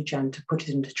cottage and to put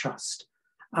it into trust.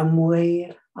 And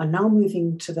we are now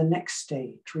moving to the next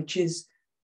stage, which is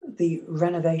the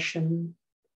renovation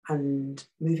and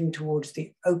moving towards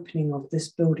the opening of this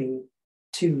building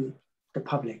to the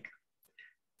public.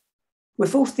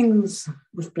 With all things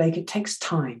with Blake, it takes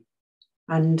time.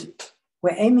 And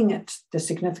we're aiming at the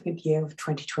significant year of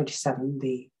 2027,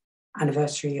 the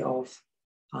anniversary of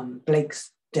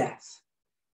Blake's death.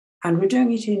 And we're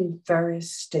doing it in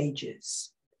various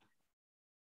stages.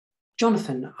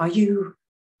 Jonathan, are you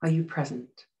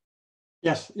present?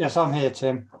 Yes, I'm here,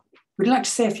 Tim. Would you like to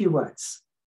say a few words?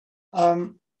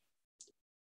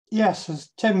 Yes,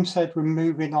 as Tim said, we're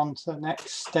moving on to the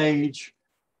next stage.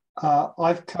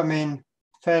 I've come in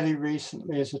fairly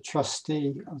recently as a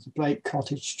trustee of the Blake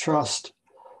Cottage Trust.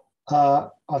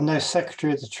 I'm now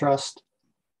secretary of the trust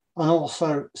and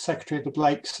also secretary of the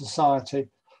Blake Society.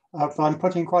 But I'm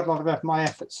putting quite a lot of my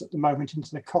efforts at the moment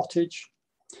into the cottage.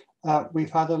 We've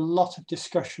had a lot of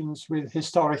discussions with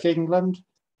Historic England,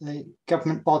 the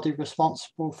government body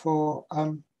responsible for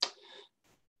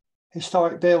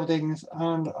historic buildings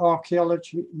and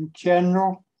archaeology in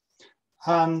general.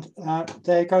 And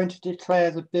they're going to declare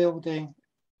the building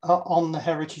on the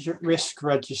Heritage at Risk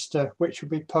register, which will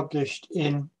be published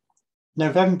in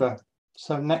November,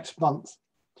 so next month.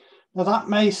 Now that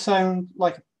may sound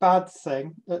like a bad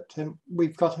thing, that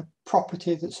we've got a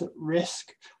property that's at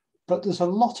risk, but there's a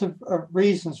lot of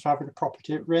reasons for having a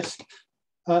property at risk,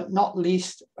 not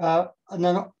least a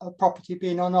property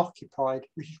being unoccupied,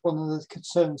 which is one of the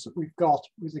concerns that we've got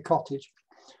with the cottage.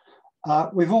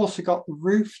 We've also got the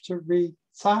roof to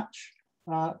re-thatch.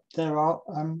 There are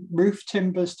roof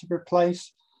timbers to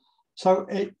replace. So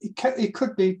it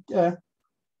could be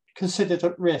considered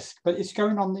at risk, but it's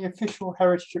going on the official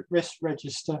Heritage at Risk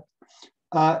register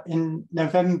in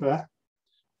November.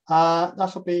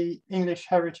 That'll be English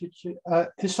Heritage,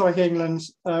 Historic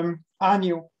England's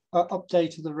annual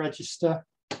update of the register.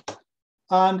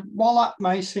 And while that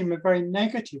may seem a very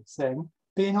negative thing,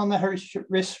 being on the Heritage at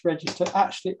Risk register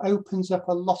actually opens up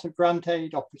a lot of grant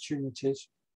aid opportunities.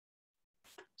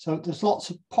 So there's lots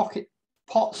of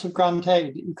pots of grant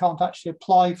aid that you can't actually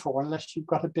apply for unless you've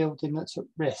got a building that's at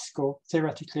risk or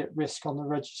theoretically at risk on the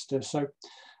register. So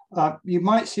you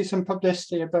might see some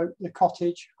publicity about the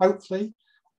cottage, hopefully,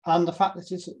 and the fact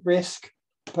that it's at risk,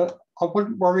 but I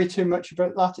wouldn't worry too much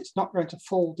about that. It's not going to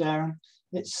fall down.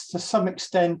 It's to some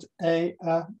extent a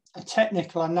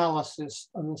technical analysis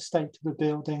of the state of the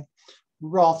building,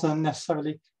 rather than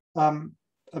necessarily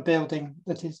a building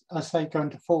that is, I say,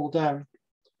 going to fall down.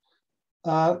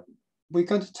 We're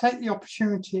going to take the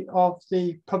opportunity of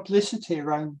the publicity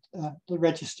around the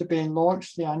register being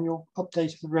launched, the annual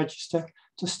update of the register,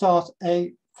 to start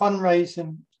a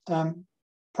fundraising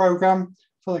programme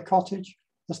for the cottage,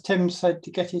 as Tim said,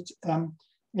 to get it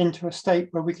into a state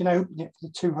where we can open it for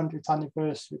the 200th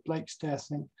anniversary of Blake's death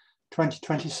in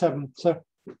 2027. So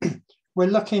we're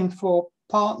looking for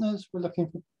partners, we're looking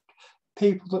for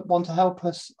people that want to help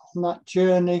us on that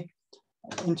journey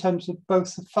in terms of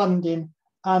both the funding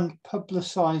and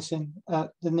publicising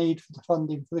the need for the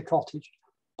funding for the cottage.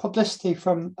 Publicity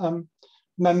from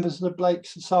members of the Blake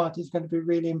Society is going to be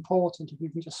really important if we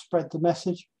can just spread the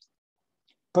message.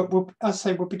 But as I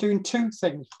say, we'll be doing two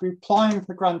things. We'll be applying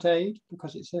for grant aid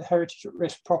because it's a heritage at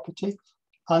risk property,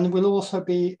 and we'll also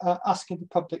be asking the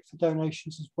public for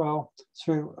donations as well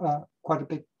through quite a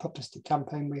big publicity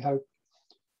campaign, we hope.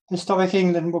 Historic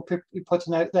England will be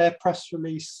putting out their press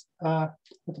release at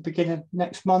the beginning of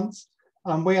next month,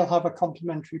 and we'll have a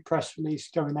complimentary press release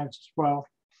going out as well.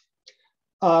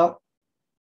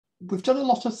 We've done a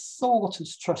lot of thought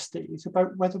as trustees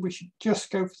about whether we should just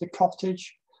go for the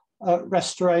cottage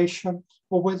restoration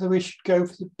or whether we should go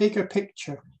for the bigger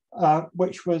picture,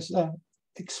 which was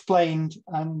explained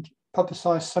and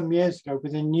publicised some years ago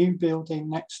with a new building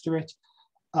next to it,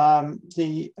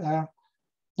 the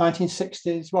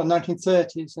 1960s, well,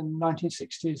 1930s and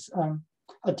 1960s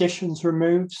additions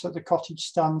removed, so the cottage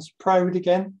stands proud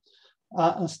again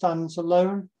and stands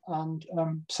alone and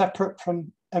separate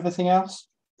from everything else.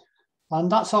 And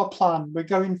that's our plan. We're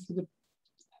going for the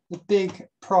big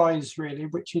prize, really,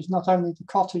 which is not only the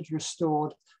cottage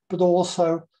restored, but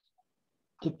also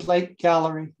the Blake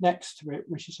Gallery next to it,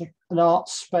 which is an art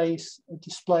space, a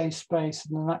display space,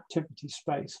 and an activity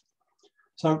space.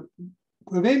 So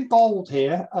we're in bold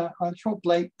here. I'm sure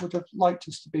Blake would have liked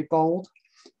us to be bold,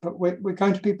 but we're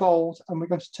going to be bold, and we're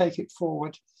going to take it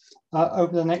forward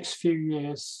over the next few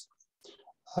years.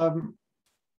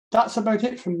 That's about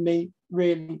it from me,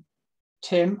 really.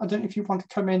 Tim, I don't know if you want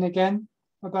to come in again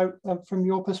about from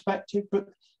your perspective, but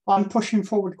I'm pushing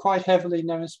forward quite heavily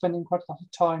now and spending quite a lot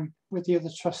of time with the other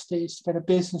trustees to get a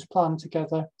business plan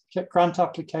together, get grant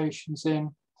applications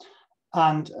in,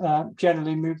 and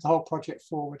generally move the whole project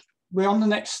forward. We're on the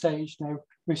next stage now.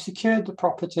 We've secured the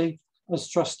property as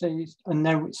trustees, and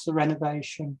now it's the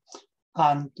renovation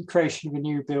and the creation of a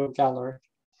new build gallery.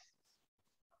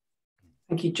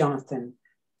 Thank you, Jonathan.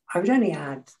 I would only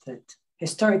add that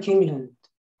Historic England,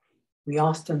 we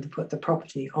asked them to put the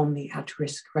property on the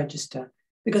at-risk register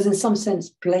because in some sense,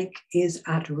 Blake is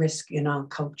at risk in our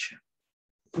culture.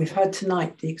 We've heard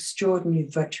tonight the extraordinary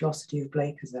virtuosity of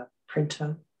Blake as a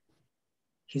printer,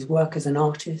 his work as an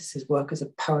artist, his work as a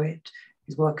poet,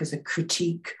 his work as a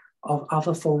critique of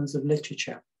other forms of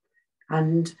literature.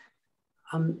 And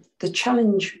the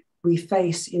challenge we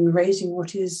face in raising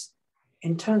what is,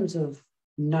 in terms of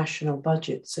national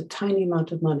budgets, a tiny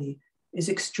amount of money is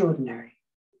extraordinary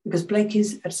because Blake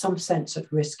is at some sense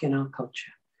at risk in our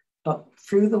culture. But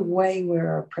through the way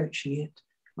we're approaching it,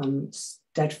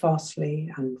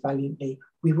 steadfastly and valiantly,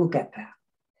 we will get there.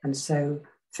 And so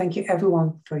thank you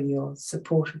everyone for your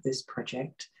support of this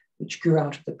project, which grew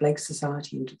out of the Blake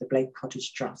Society into the Blake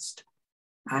Cottage Trust.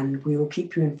 And we will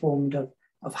keep you informed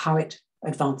of how it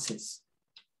advances.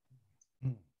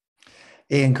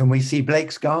 Ian, can we see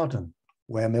Blake's garden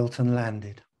where Milton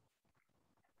landed?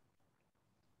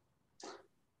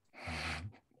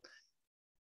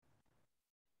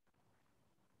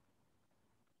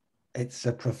 It's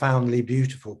a profoundly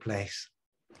beautiful place,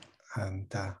 and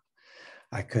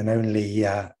I can only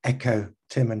echo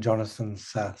Tim and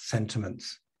Jonathan's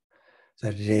sentiments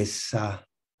that it is.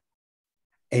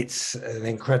 It's an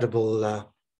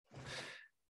incredible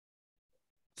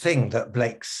thing that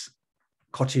Blake's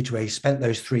cottage, where he spent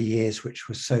those 3 years, which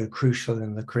was so crucial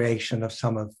in the creation of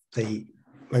some of the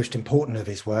most important of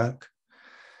his work,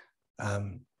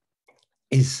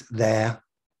 is there,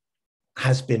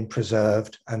 has been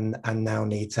preserved, and now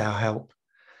needs our help.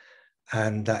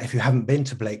 And if you haven't been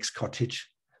to Blake's cottage,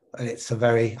 it's a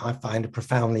very, I find, a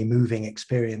profoundly moving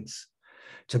experience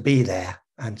to be there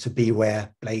and to be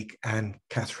where Blake and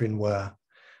Catherine were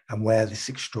and where this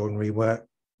extraordinary work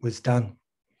was done.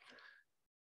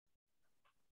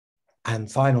 And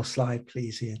final slide,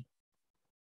 please, Ian.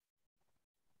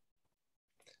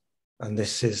 And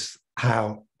this is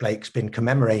how Blake's been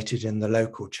commemorated in the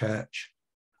local church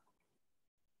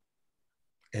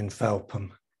in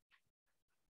Felpham,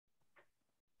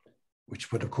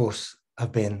 which would, of course,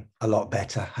 have been a lot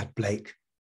better had Blake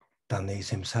done these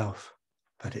himself,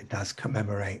 but it does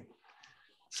commemorate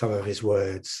some of his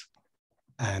words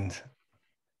and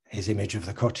his image of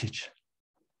the cottage.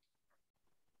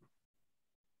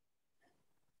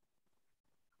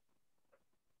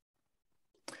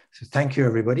 So thank you,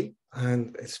 everybody.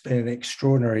 And it's been an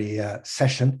extraordinary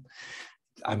session.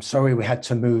 I'm sorry we had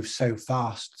to move so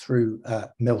fast through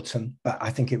Milton, but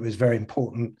I think it was very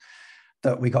important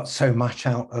that we got so much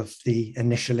out of the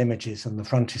initial images and the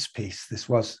frontispiece. This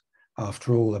was,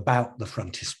 after all, about the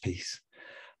frontispiece.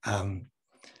 And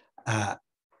the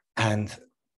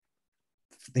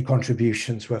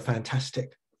contributions were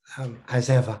fantastic, as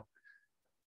ever.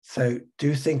 So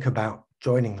do think about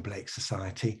joining the Blake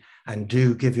Society and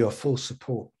do give your full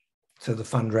support to the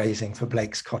fundraising for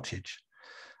Blake's Cottage.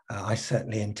 I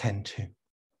certainly intend to.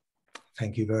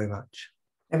 Thank you very much.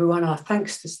 Everyone, our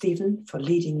thanks to Stephen for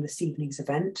leading this evening's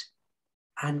event.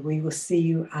 And we will see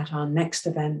you at our next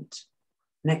event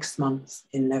next month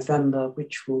in November,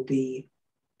 which will be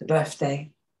the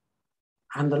birthday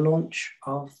and the launch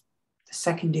of the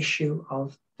second issue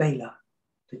of Vela,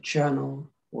 the journal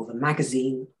or the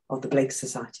magazine of the Blake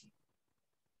Society.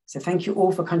 So thank you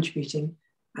all for contributing,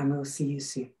 and we'll see you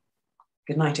soon.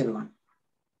 Good night, everyone.